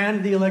they just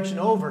handed the election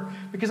over.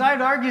 Because I'd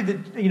argue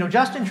that,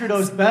 Justin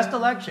Trudeau's best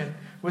election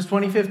was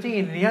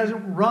 2015, and he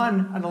hasn't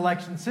run an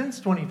election since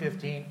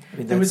 2015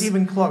 that was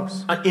even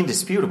close.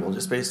 Indisputable,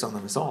 just based on the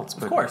results.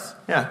 Of course.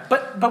 Yeah.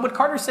 But what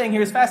Carter's saying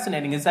here is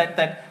fascinating, is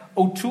that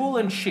O'Toole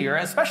and Scheer,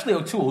 especially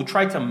O'Toole, who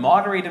tried to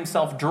moderate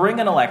himself during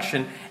an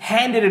election,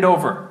 handed it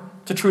over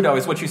to Trudeau,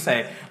 is what you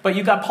say. But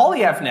you got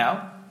Poilievre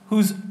now,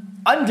 who's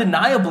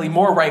undeniably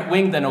more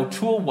right-wing than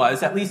O'Toole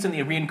was, at least in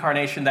the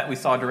reincarnation that we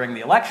saw during the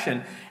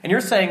election. And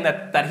you're saying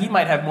that he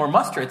might have more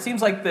muster. It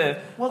seems like the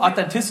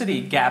authenticity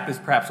gap is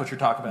perhaps what you're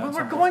talking about.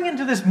 We're going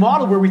into this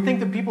model where we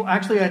think that people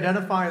actually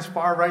identify as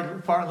far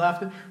right, far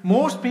left.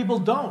 Most people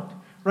don't.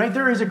 Right?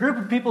 There is a group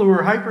of people who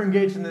are hyper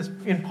engaged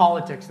in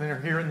politics, and they're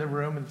here in the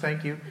room, and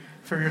thank you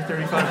for your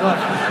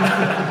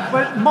 $35.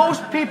 But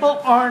most people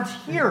aren't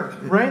here,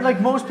 right? Like,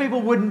 most people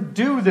wouldn't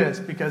do this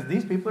because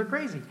these people are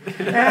crazy.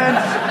 And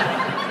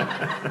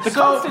the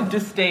constant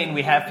disdain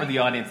we have for the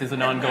audience is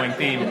an ongoing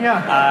theme.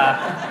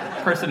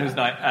 Yeah. Person who's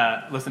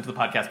not listened to the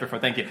podcast before,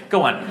 thank you.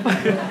 Go on.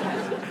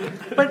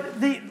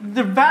 But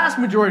the vast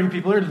majority of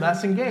people are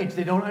less engaged.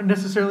 They don't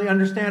necessarily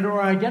understand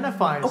or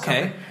identify as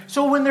something.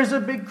 So when there's a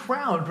big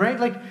crowd, right?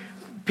 Like,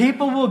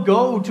 people will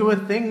go to a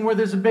thing where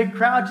there's a big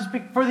crowd just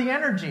for the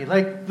energy.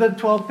 Like the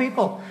 12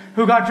 people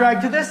who got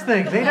dragged to this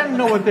thing. They didn't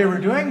know what they were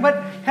doing, but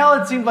hell,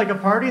 it seemed like a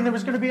party and there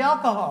was going to be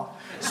alcohol.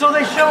 So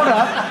they showed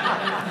up.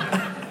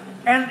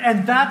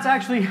 And that's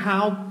actually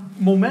how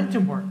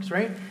momentum works,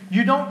 right?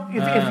 You don't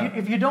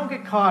if you don't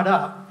get caught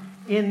up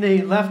in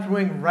the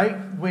left-wing,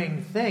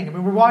 right-wing thing. I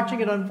mean, we're watching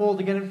it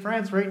unfold again in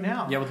France right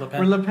now. Yeah, with Le Pen.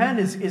 Where Le Pen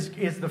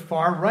is the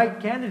far-right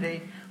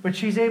candidate, but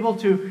she's able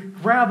to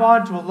grab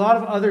onto a lot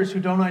of others who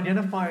don't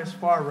identify as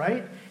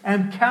far-right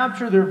and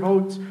capture their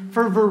votes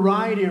for a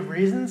variety of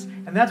reasons.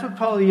 And that's what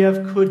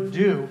Poilievre could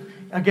do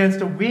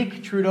against a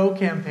weak Trudeau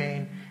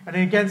campaign and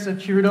against a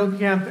Trudeau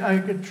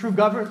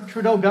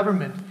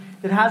government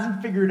that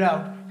hasn't figured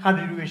out how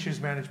to do issues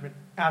management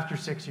after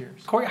 6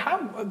 years. Corey,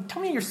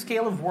 tell me your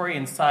scale of worry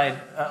inside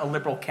a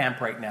Liberal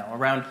camp right now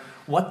around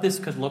what this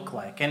could look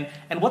like and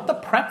what the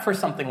prep for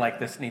something like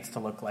this needs to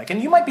look like.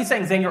 And you might be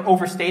saying, Zane, you're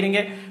overstating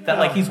it, that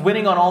like he's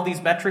winning on all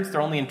these metrics,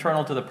 they're only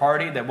internal to the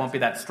party, that won't be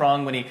that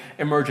strong when he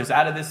emerges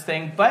out of this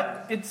thing.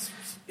 But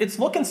it's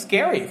looking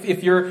scary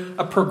if you're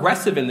a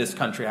progressive in this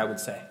country, I would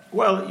say.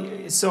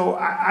 Well, so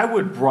I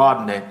would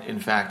broaden it, in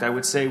fact. I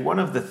would say one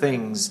of the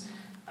things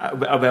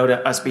about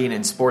us being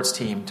in sports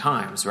team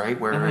times, right,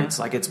 where it's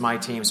like it's my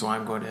team, so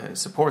I'm going to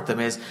support them,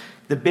 is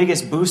the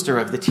biggest booster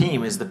of the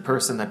team is the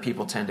person that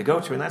people tend to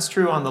go to. And that's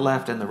true on the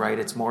left and the right.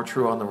 It's more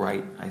true on the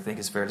right, I think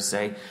is fair to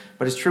say.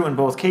 But it's true in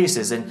both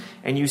cases. And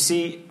you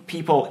see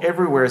people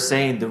everywhere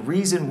saying the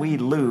reason we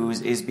lose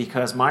is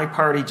because my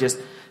party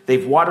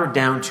they've watered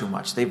down too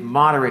much. They've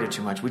moderated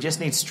too much. We just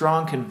need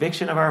strong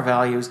conviction of our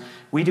values.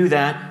 We do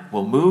that.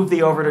 We'll move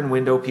the Overton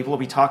window. People will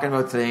be talking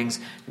about things.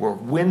 We'll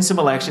win some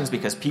elections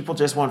because people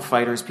just want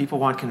fighters. People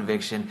want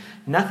conviction.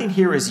 Nothing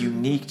here is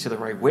unique to the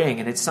right wing,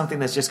 and it's something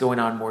that's just going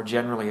on more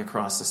generally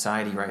across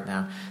society right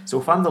now. So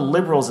if I'm the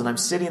Liberals and I'm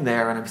sitting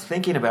there and I'm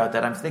thinking about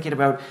that, I'm thinking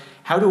about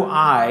how do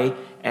I,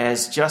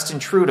 as Justin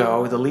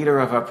Trudeau, the leader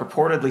of a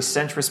purportedly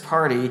centrist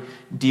party,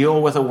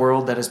 deal with a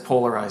world that is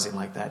polarizing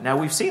like that? Now,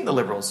 we've seen the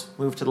Liberals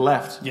move to the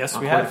left on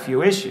quite a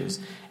few issues,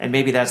 and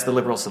maybe that's the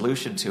Liberal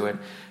solution to it.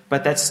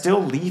 But that's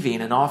still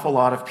leaving an awful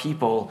lot of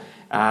people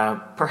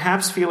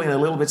perhaps feeling a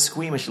little bit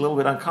squeamish, a little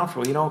bit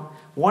uncomfortable. You know,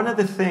 one of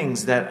the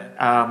things that...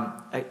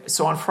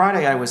 so on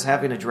Friday, I was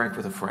having a drink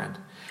with a friend,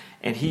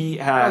 and he...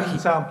 doesn't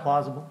sound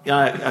plausible.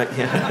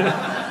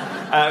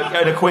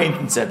 An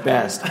acquaintance at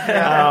best.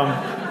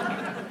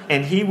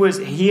 And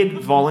he had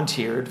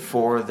volunteered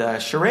for the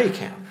charade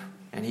camp.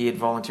 And he had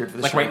volunteered for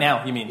the charade. Like right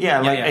now, you mean?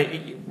 Yeah,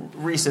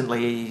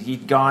 recently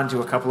he'd gone to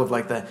a couple of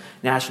like the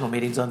national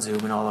meetings on Zoom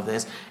and all of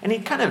this. And he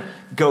kind of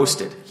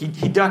ghosted.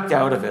 He ducked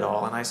out of it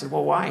all. And I said,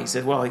 well, why? He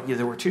said, well,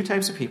 there were two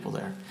types of people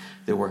there.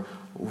 There were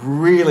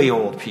really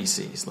old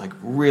PCs, like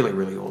really,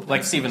 really old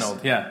Like PCs. Stephen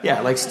Old, yeah.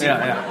 Yeah, like Stephen.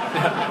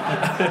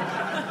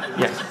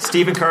 Yeah,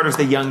 Stephen Carter's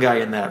the young guy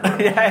in that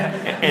room.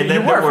 And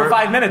then you were for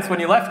 5 minutes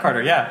when you left,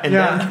 Carter, And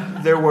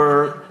then there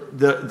were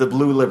the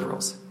blue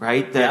liberals,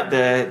 right?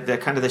 The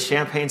kind of the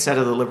champagne set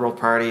of the Liberal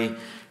Party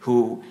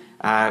who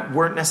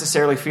weren't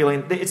necessarily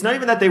feeling... It's not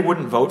even that they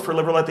wouldn't vote for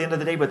Liberal at the end of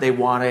the day, but they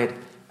wanted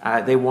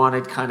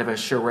kind of a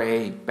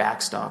charade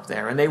backstop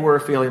there. And they were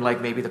feeling like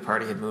maybe the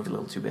party had moved a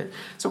little too bit.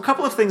 So a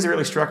couple of things that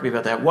really struck me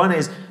about that. One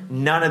is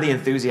none of the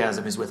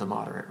enthusiasm is with a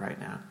moderate right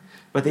now.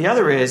 But the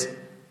other is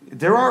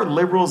there are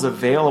Liberals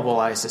available,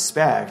 I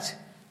suspect,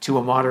 to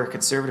a moderate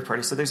Conservative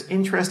party. So there's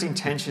interesting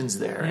tensions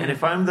there. And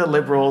if I'm the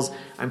Liberals,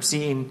 I'm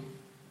seeing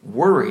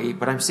worry,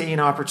 but I'm seeing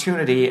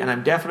opportunity, and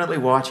I'm definitely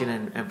watching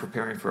and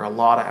preparing for a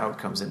lot of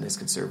outcomes in this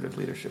Conservative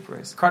leadership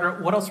race.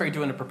 Carter, what else are you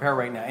doing to prepare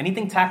right now?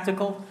 Anything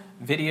tactical?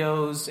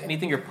 Videos?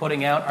 Anything you're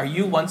putting out? Are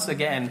you, once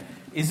again...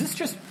 Is this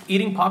just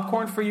eating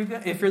popcorn for you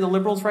if you're the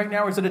Liberals right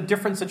now, or is it a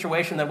different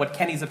situation than what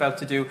Kenny's about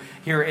to do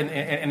here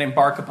and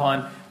embark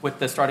upon with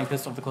the starting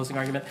pistol of the closing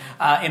argument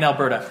in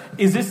Alberta?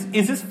 Is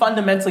this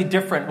fundamentally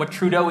different what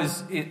Trudeau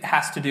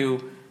has to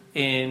do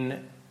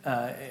in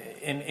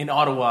in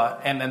Ottawa,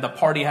 and then the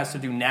party has to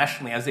do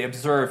nationally as they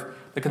observe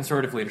the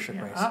Conservative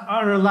leadership race. On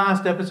our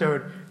last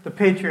episode, the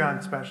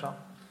Patreon special.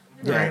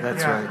 Yeah,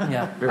 that's right.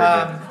 Yeah. Very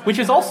good. Which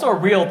is also a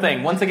real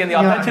thing. Once again, the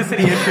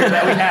authenticity issue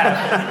that we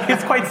have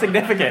is quite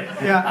significant.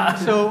 Yeah.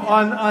 So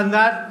on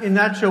that, in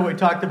that show, we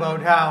talked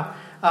about how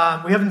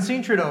we haven't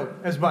seen Trudeau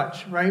as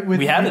much, right?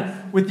 We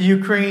haven't. With the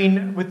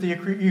Ukraine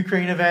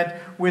event,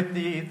 with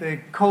the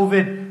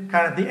COVID,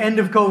 kind of the end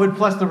of COVID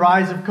plus the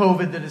rise of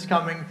COVID that is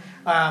coming.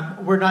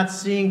 We're not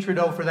seeing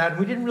Trudeau for that.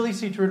 We didn't really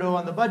see Trudeau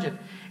on the budget.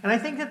 And I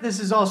think that this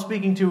is all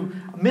speaking to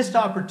a missed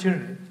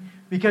opportunity,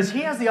 because he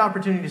has the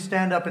opportunity to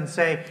stand up and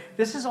say,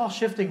 this is all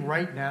shifting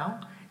right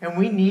now, and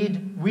we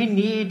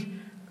need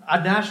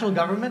a national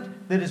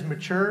government that is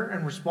mature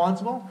and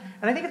responsible.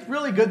 And I think it's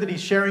really good that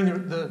he's sharing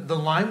the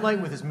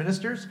limelight with his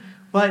ministers,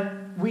 but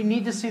we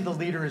need to see the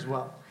leader as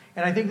well.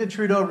 And I think that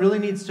Trudeau really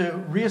needs to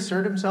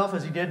reassert himself,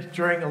 as he did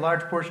during a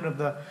large portion of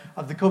the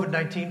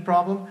COVID-19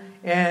 problem,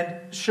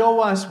 and show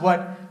us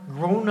what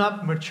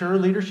grown-up, mature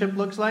leadership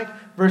looks like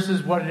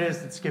versus what it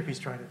is that Skippy's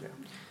trying to do.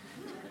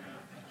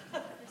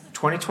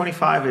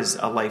 2025 is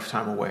a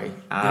lifetime away.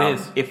 It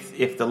is.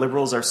 If the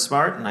Liberals are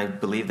smart, and I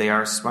believe they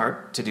are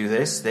smart to do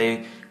this,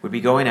 they would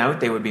be going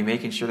out, they would be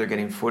making sure they're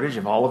getting footage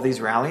of all of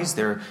these rallies.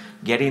 They're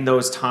getting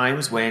those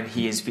times when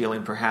he is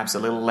feeling perhaps a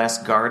little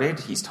less guarded.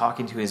 He's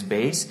talking to his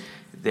base,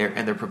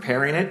 they're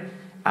preparing it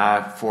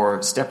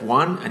for step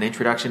one, an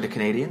introduction to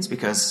Canadians,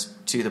 because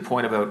to the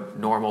point about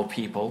normal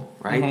people,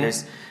 right?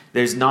 Mm-hmm.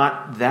 There's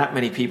not that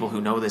many people who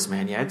know this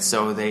man yet,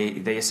 so they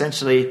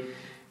essentially...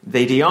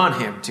 They de-on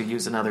him, to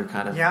use another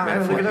kind of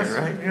metaphor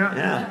here, right?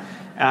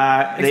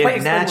 Yeah. They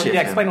Ignatius.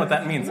 Explain what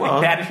that means.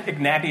 Well,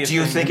 Ignatius. Do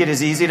you think it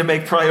is easy to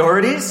make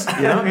priorities?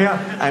 You know?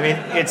 Yeah. I mean,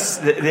 it's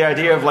the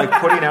idea of like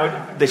putting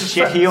out the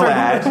shit heel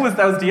ad. Who was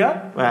that? Was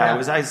Dia? I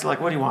was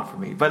like, what do you want from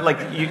me? But like,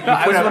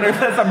 I was wondering if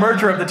that's a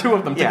merger of the two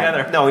of them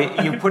together. No,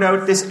 you put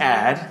out this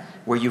ad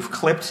where you've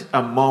clipped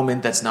a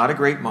moment that's not a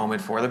great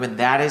moment for them, and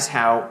that is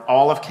how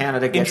all of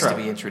Canada gets to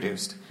be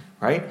introduced,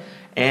 right?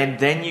 And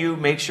then you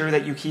make sure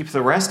that you keep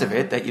the rest of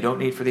it that you don't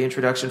need for the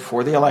introduction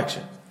for the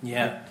election.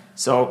 Yeah.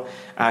 So,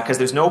 because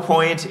there's no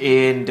point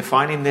in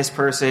defining this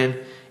person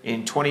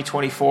in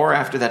 2024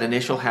 after that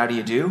initial how do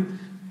you do.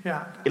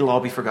 Yeah. It'll all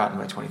be forgotten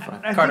by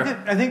 25.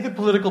 I think that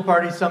political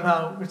parties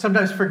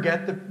sometimes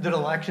forget that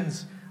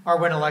elections are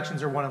when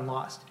elections are won and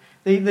lost.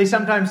 They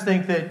sometimes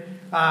think that...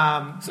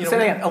 say that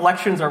again.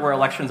 Elections are where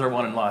elections are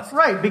won and lost.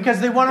 Right, because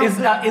they want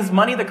to... Is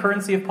money the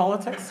currency of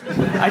politics?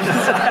 I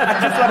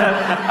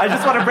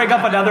just want to bring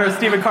up another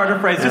Stephen Carter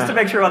phrase just to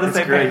make sure we're on the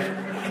same page.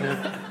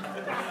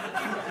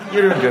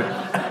 You're doing good.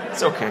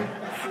 It's okay.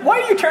 Why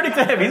are you turning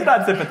to him? He's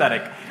not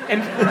sympathetic. And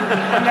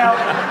now,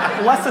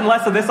 less and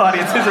less of this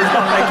audience is as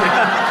well. Thank you.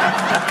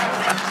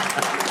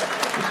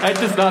 That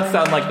does not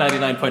sound like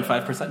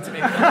 99.5% to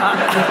me.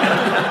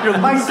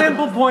 My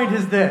simple point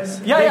is this.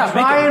 They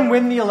try and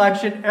win the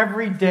election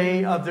every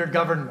day of their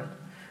government,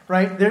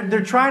 right?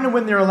 They're trying to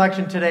win their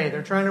election today.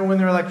 They're trying to win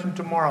their election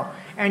tomorrow.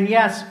 And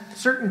yes,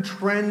 certain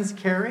trends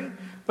carry,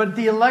 but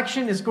the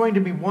election is going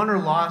to be won or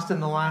lost in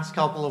the last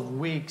couple of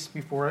weeks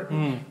before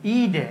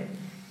E-Day.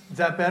 Is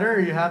that better? Are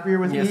you happier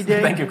with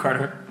E-Day? Thank you,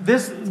 Carter.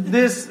 This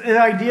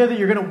idea that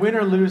you're going to win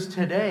or lose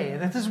today,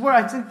 and this is where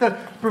I think the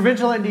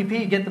provincial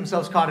NDP get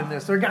themselves caught in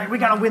this. We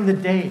got to win the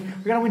day.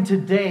 We got to win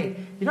today.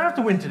 You don't have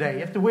to win today. You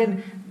have to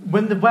win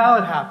when the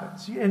ballot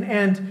happens.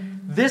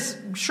 And this,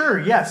 sure,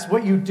 yes,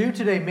 what you do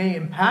today may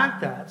impact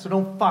that. So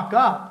don't fuck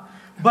up.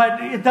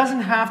 But it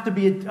doesn't have to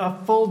be a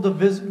full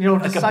decisive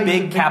like a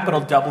big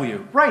capital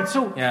W. Right.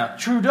 So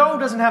Trudeau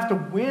doesn't have to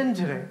win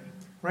today.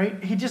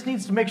 Right? He just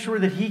needs to make sure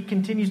that he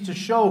continues to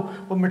show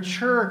what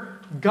mature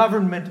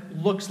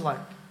government looks like.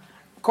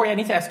 Corey, I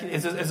need to ask you,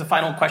 as a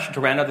final question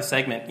to round out the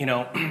segment,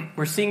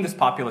 we're seeing this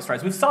populist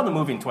rise. We saw the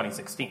movie in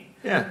 2016.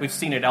 Yeah. We've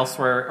seen it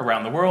elsewhere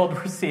around the world.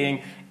 We're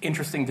seeing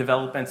interesting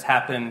developments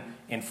happen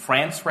in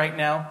France right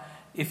now.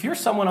 If you're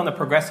someone on the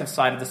progressive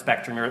side of the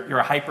spectrum, you're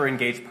a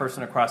hyper-engaged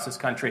person across this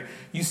country,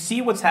 you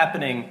see what's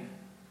happening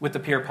with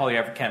the Pierre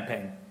Poilievre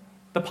campaign,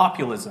 the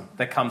populism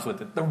that comes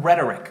with it, the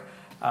rhetoric,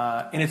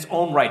 in its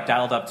own right,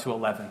 dialed up to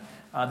 11.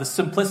 The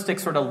simplistic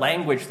sort of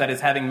language that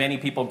is having many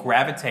people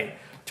gravitate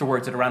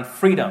towards it around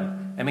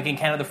freedom and making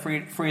Canada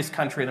the freest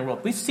country in the world.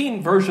 We've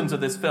seen versions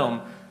of this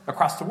film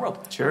across the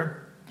world.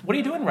 Sure. What are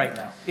you doing right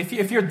now?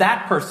 If you're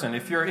that person,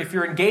 if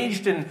you're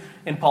engaged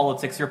in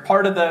politics, you're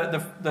part of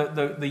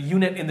the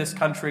unit in this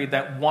country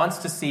that wants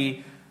to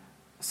see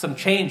some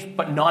change,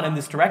 but not in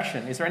this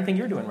direction. Is there anything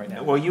you're doing right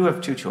now? Well, you have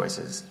two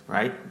choices,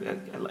 right?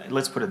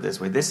 Let's put it this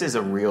way. This is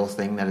a real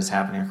thing that is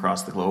happening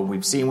across the globe.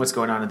 We've seen what's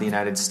going on in the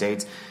United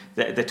States.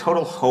 The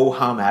total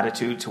ho-hum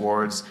attitude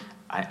towards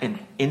an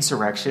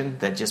insurrection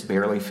that just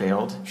barely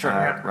failed,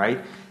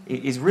 right,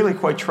 is really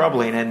quite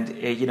troubling.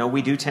 And,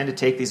 we do tend to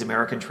take these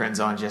American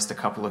trends on just a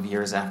couple of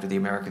years after the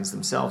Americans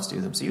themselves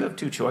do them. So you have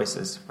two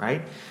choices,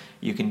 right?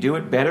 You can do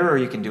it better or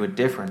you can do it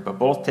different, but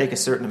both take a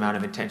certain amount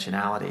of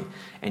intentionality.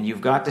 And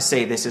you've got to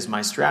say, this is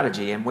my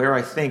strategy. And where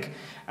I think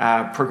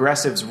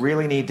progressives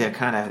really need to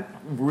kind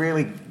of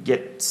really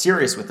get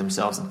serious with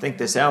themselves and think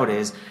this out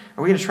is,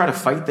 are we going to try to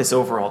fight this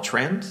overall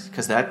trend?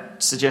 Because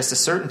that suggests a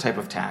certain type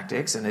of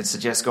tactics, and it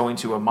suggests going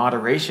to a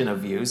moderation of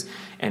views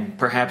and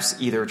perhaps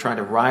either trying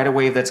to ride a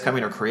wave that's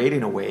coming or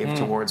creating a wave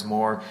towards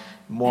more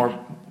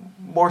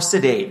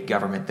sedate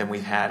government than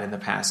we've had in the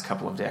past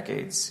couple of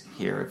decades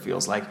here, it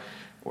feels like,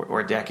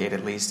 or a decade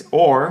at least.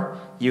 Or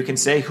you can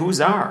say,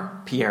 who's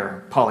our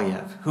Pierre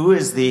Poilievre? Who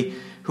is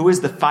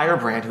the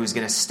firebrand who's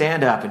going to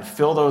stand up and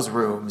fill those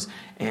rooms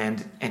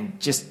and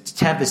just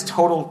have this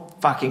total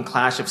fucking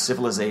clash of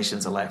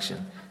civilizations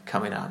election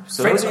coming up?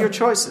 So those are your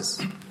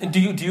choices. Do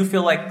you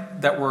feel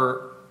like that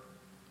we're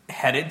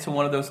headed to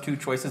one of those two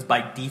choices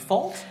by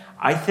default?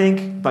 I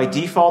think by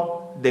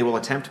default they will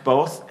attempt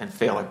both and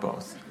fail at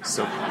both.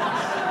 So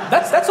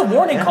that's a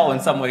warning call in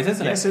some ways,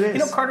 isn't it? Yes, it is. You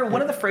know, Carter,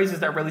 one of the phrases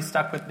that really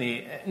stuck with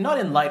me, not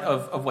in light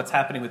of what's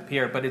happening with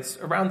Pierre, but it's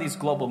around these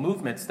global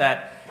movements,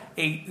 that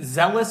a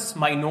zealous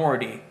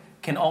minority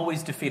can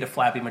always defeat a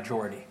flabby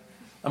majority.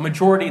 A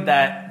majority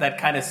that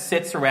kind of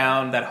sits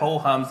around, that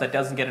ho-hums, that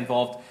doesn't get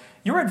involved.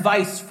 Your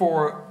advice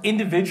for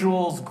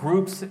individuals,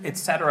 groups,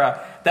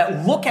 etc.,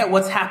 that look at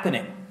what's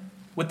happening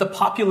with the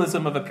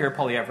populism of a Pierre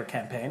Poilievre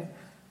campaign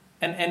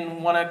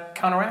and want to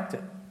counteract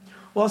it?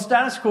 Well,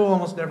 status quo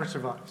almost never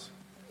survives,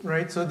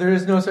 right? So there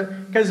is no...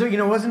 Because, you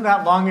know, it wasn't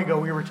that long ago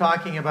we were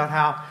talking about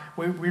how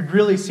we've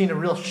really seen a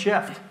real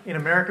shift in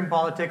American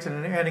politics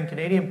and in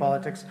Canadian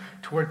politics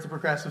towards the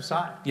progressive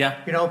side. Yeah.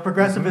 You know,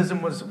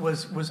 progressivism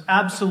was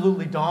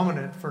absolutely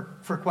dominant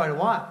for quite a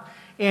while.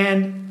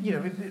 And, you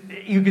know,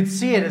 you could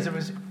see it as it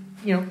was,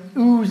 you know,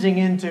 oozing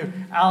into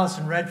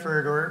Alison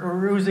Redford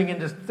or oozing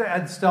into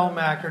Ed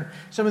Stelmach or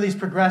some of these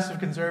progressive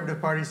conservative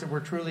parties that were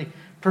truly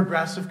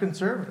progressive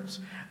conservatives.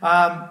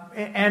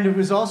 And it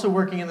was also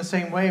working in the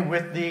same way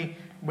with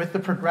the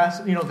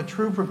progressive, you know, the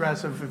true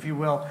progressive, if you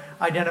will,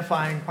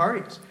 identifying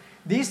parties.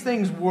 These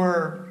things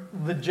were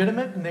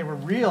legitimate and they were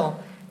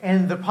real,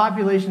 and the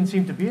population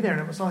seemed to be there,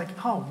 and it was like,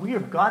 oh, we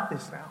have got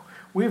this now.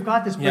 We've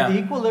got this. But the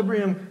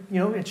equilibrium, you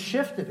know, it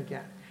shifted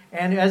again.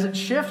 And as it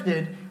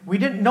shifted,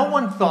 no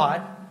one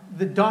thought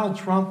that Donald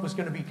Trump was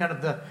going to be kind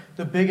of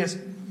the biggest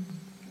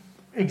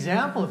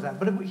example of that.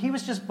 But he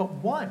was just but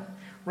one.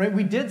 Right,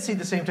 we did see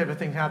the same type of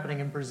thing happening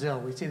in Brazil.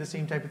 We see the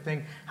same type of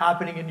thing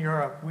happening in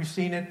Europe. We've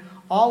seen it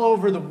all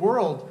over the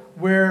world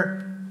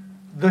where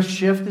the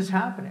shift is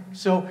happening.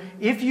 So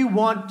if you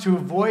want to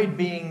avoid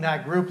being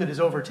that group that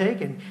is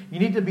overtaken, you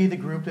need to be the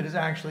group that is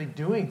actually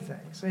doing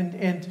things.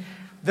 And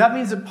that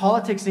means that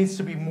politics needs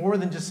to be more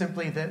than just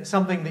simply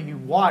something that you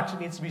watch.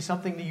 It needs to be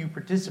something that you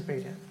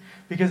participate in.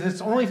 Because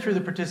it's only through the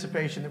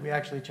participation that we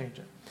actually change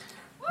it.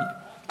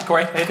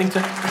 Corey, anything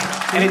to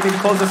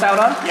close us out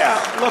on? Yeah,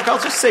 look, I'll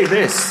just say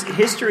this.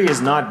 History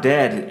is not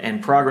dead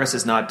and progress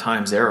is not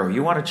time zero.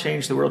 You want to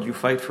change the world, you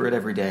fight for it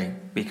every day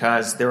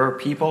because there are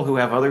people who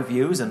have other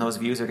views and those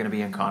views are going to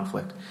be in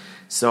conflict.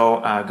 So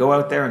go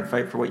out there and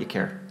fight for what you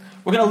care.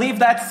 We're going to leave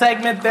that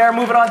segment there,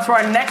 moving on to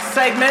our next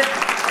segment.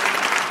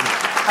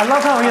 I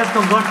love how he has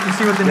to look to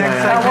see what the next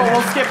segment is.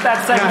 We'll skip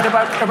that segment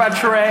about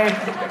Chirac.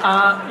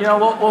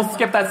 We'll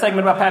skip that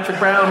segment about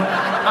Patrick Brown.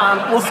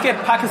 We'll skip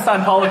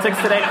Pakistan politics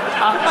today.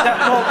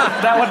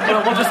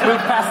 We'll just move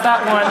past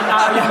that one.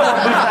 We'll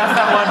move past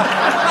that one.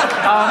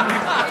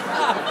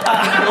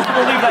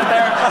 We'll leave that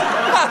there.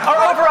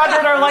 Our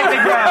over-under and our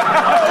lightning round.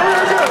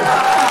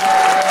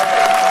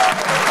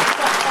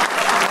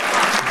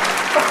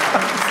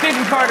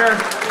 Stephen Carter,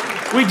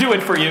 we do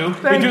it for you.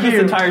 Thank we do this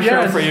entire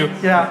show for you.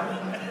 Yeah.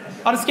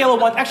 On a scale of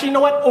 1, actually, you know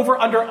what? Over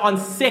under on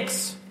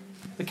 6,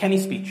 the Kenny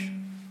speech.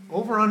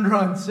 Over under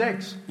on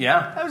 6.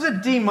 Yeah. That was a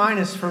D-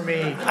 for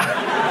me.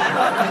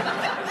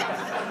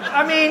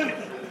 I mean,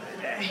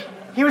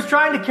 he was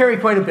trying to carry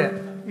quite a bit.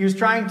 He was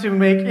trying to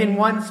make, in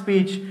one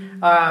speech,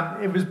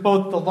 it was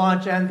both the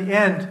launch and the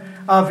end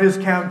of his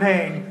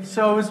campaign.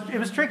 So it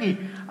was tricky.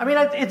 I mean,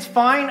 it's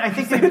fine. I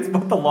think it's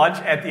both the launch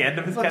and the end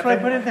of his campaign. That's what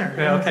I put in there.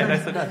 Yeah, okay,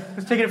 nice. I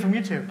was taking it from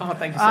YouTube. Oh,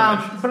 thank you so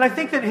much. But I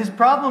think that his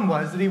problem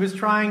was that he was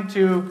trying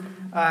to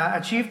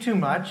achieve too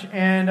much,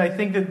 and I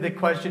think that the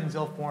question is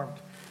ill-formed.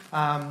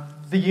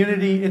 The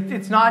unity,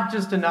 it's not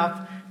just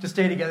enough to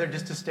stay together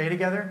just to stay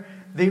together.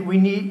 He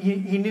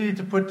needed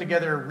to put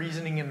together a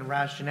reasoning and a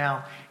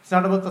rationale. It's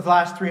not about the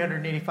last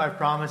 385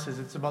 promises,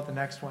 it's about the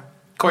next one.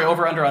 Corey,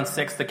 over under on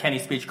 6, the Kenny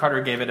speech.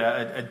 Carter gave it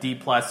a D+,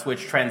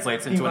 which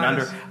translates into an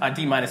under. A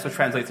D-, which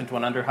translates into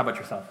an under. How about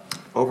yourself?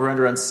 Over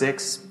under on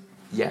 6,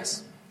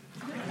 yes.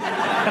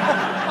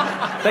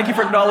 Thank you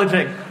for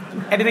acknowledging.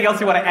 Anything else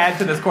you want to add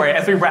to this, Corey,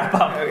 as we wrap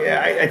up?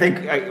 I think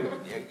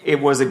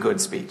it was a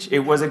good speech. It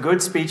was a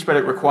good speech, but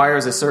it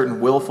requires a certain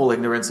willful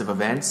ignorance of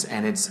events,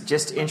 and it's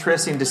just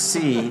interesting to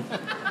see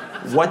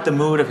what the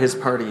mood of his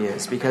party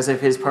is. Because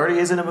if his party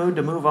is in a mood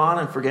to move on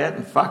and forget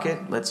and fuck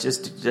it, let's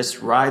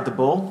just ride the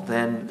bull,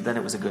 then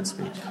it was a good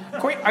speech.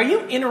 Corey, are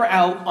you in or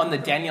out on the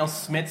Danielle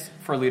Smits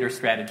for Leader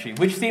strategy,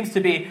 which seems to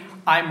be,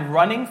 I'm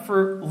running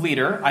for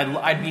leader,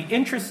 I'd be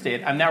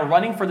interested, I'm now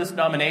running for this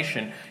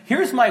nomination.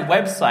 Here's my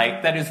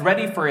website that is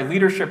ready for a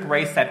leadership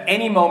race at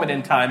any moment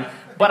in time,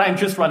 but I'm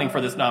just running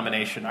for this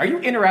nomination. Are you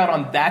in or out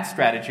on that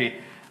strategy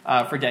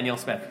for Danielle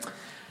Smith?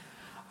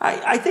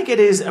 I think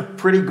it is a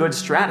pretty good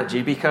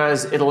strategy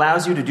because it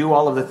allows you to do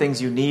all of the things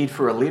you need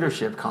for a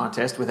leadership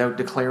contest without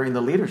declaring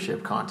the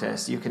leadership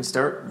contest. You can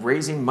start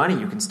raising money.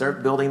 You can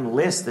start building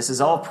lists. This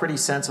is all pretty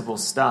sensible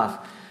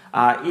stuff.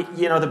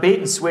 The bait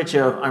and switch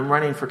of I'm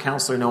running for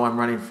councillor, no, I'm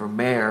running for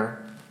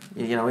mayor.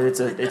 It's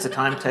a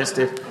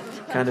time-tested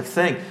kind of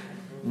thing.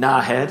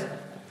 Nah, head,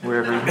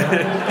 wherever you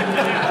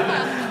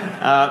go.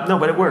 No,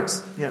 but it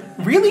works. Yeah.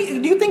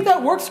 Really? Do you think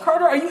that works,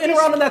 Carter? Are you in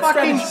around on that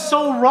strategy? Fucking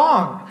so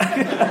wrong.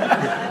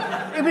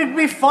 It would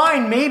be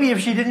fine maybe if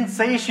she didn't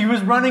say she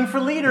was running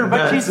for leader,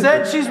 but she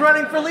said she's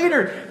running for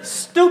leader.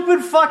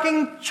 Stupid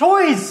fucking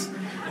choice.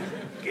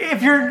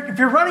 If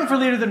you're running for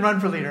leader, then run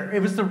for leader.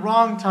 It was the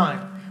wrong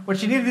time. What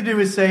she needed to do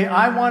is say,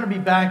 I want to be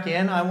back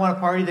in. I want a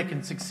party that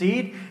can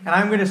succeed, and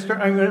I'm going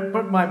to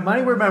put my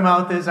money where my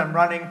mouth is. I'm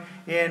running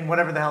in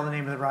whatever the hell the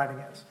name of the riding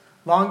is.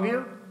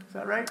 Longview? Is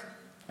that right?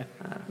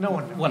 No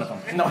one knows. One of them.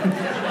 No,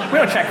 we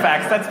don't check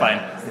facts. That's fine.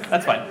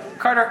 That's fine.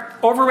 Carter,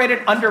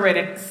 overrated,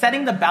 underrated,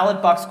 setting the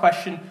ballot box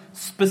question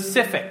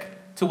specific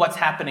to what's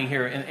happening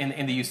here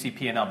in the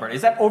UCP in Alberta.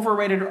 Is that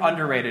overrated or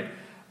underrated,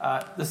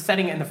 the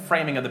setting and the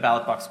framing of the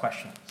ballot box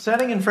question?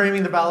 Setting and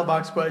framing the ballot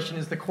box question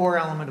is the core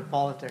element of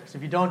politics.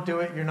 If you don't do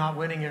it, you're not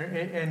winning.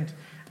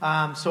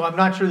 So I'm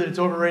not sure that it's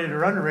overrated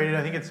or underrated.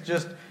 I think it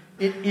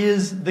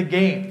is the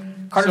game.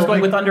 Carter's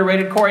going with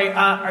underrated. Corey,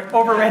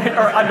 overrated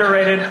or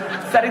underrated?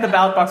 Setting the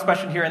ballot box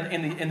question here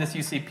in this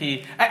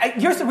UCP.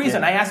 Here's the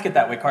reason I ask it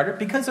that way, Carter.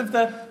 Because of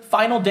the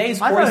final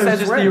days. I thought it was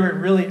just that you were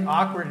really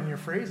awkward in your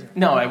phrasing.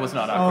 No, I was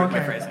not awkward in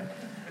my phrasing.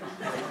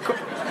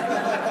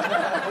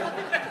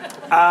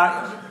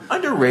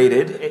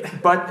 Underrated,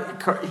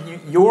 but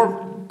your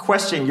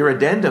question, your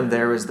addendum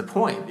there is the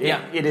point.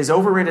 It is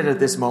overrated at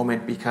this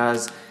moment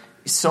because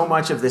so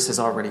much of this has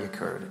already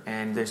occurred,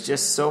 and there's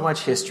just so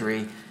much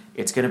history.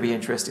 It's going to be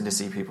interesting to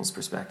see people's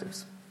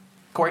perspectives.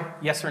 Corey,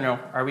 yes or no?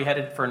 Are we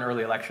headed for an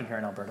early election here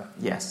in Alberta?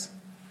 Yes.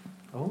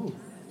 Oh.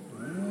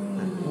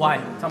 Why?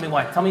 Tell me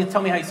why. Tell me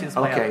how you see this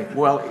play out. Okay,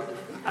 well,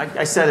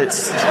 I said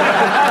it's...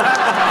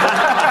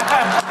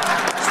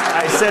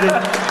 I said it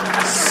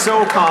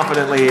so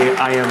confidently,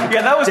 I am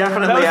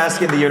definitely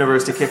asking the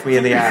universe to kick me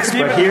in the ass.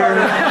 But here...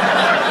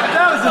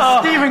 That was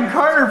a Stephen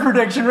Carter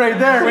prediction right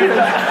there.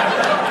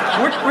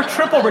 We're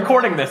triple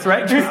recording this,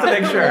 right? Just to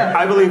make sure.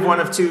 I believe one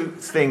of two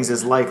things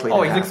is likely to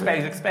happen.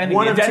 He's expanding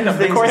one the addendum. One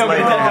of two things is likely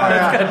to happen.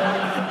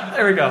 That's good.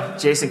 There we go.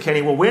 Jason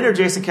Kenney will win or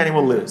Jason Kenney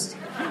will lose.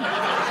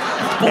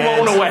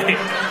 Blown away.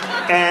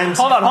 And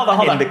hold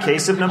on. In the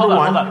case of number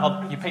one... Hold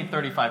on. You paid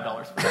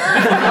 $35.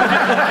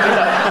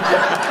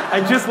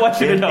 I just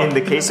want you to know. In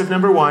the case of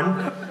number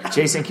one,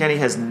 Jason Kenney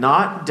has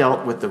not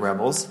dealt with the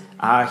rebels.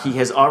 He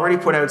has already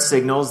put out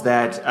signals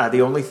that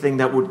the only thing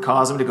that would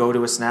cause him to go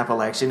to a snap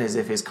election is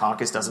if his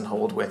caucus doesn't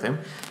hold with him.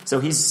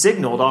 So he's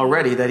signaled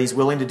already that he's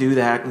willing to do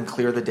that and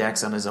clear the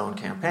decks on his own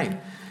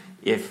campaign.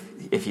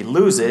 If he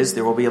loses,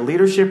 there will be a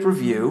leadership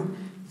review.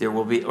 There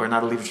will be, or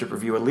not a leadership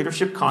review, a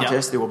leadership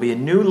contest. Yep. There will be a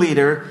new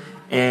leader,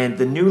 and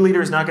the new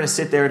leader is not going to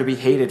sit there to be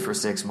hated for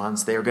 6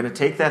 months. They are going to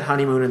take that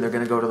honeymoon and they're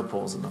going to go to the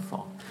polls in the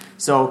fall.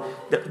 So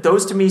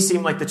those to me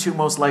seem like the two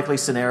most likely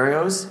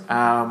scenarios.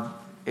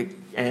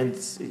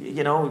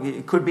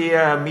 It could be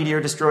a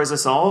meteor destroys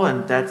us all,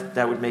 and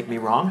that would make me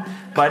wrong.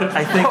 But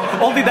I think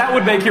only that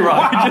would make you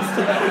wrong. I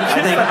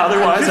think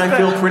otherwise, I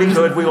feel pretty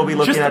good. We will be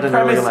looking at an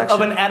early election. The premise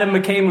of an Adam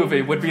McKay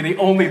movie would be the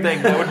only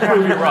thing that would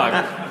prove you wrong.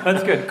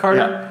 That's good,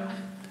 Carter.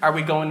 Are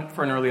we going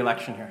for an early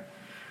election here?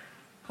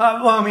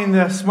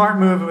 The smart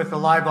move with the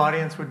live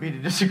audience would be to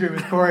disagree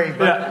with Corey,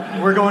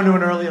 but we're going to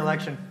an early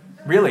election.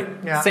 Really?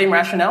 Yeah. Same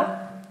rationale?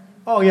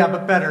 Oh, yeah,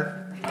 but better.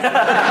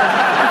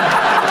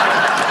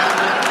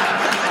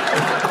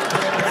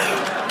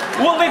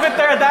 We'll leave it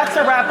there. That's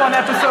a wrap on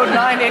episode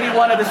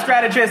 981 of The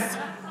Strategist.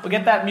 We'll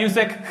get that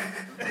music. Vitamin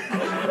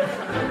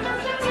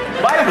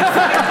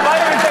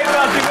J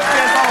Welch with me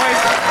as always.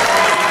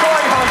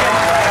 Corey Hogan,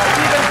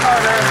 Stephen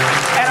Carter,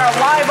 and our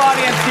live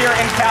audience here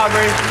in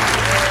Calgary.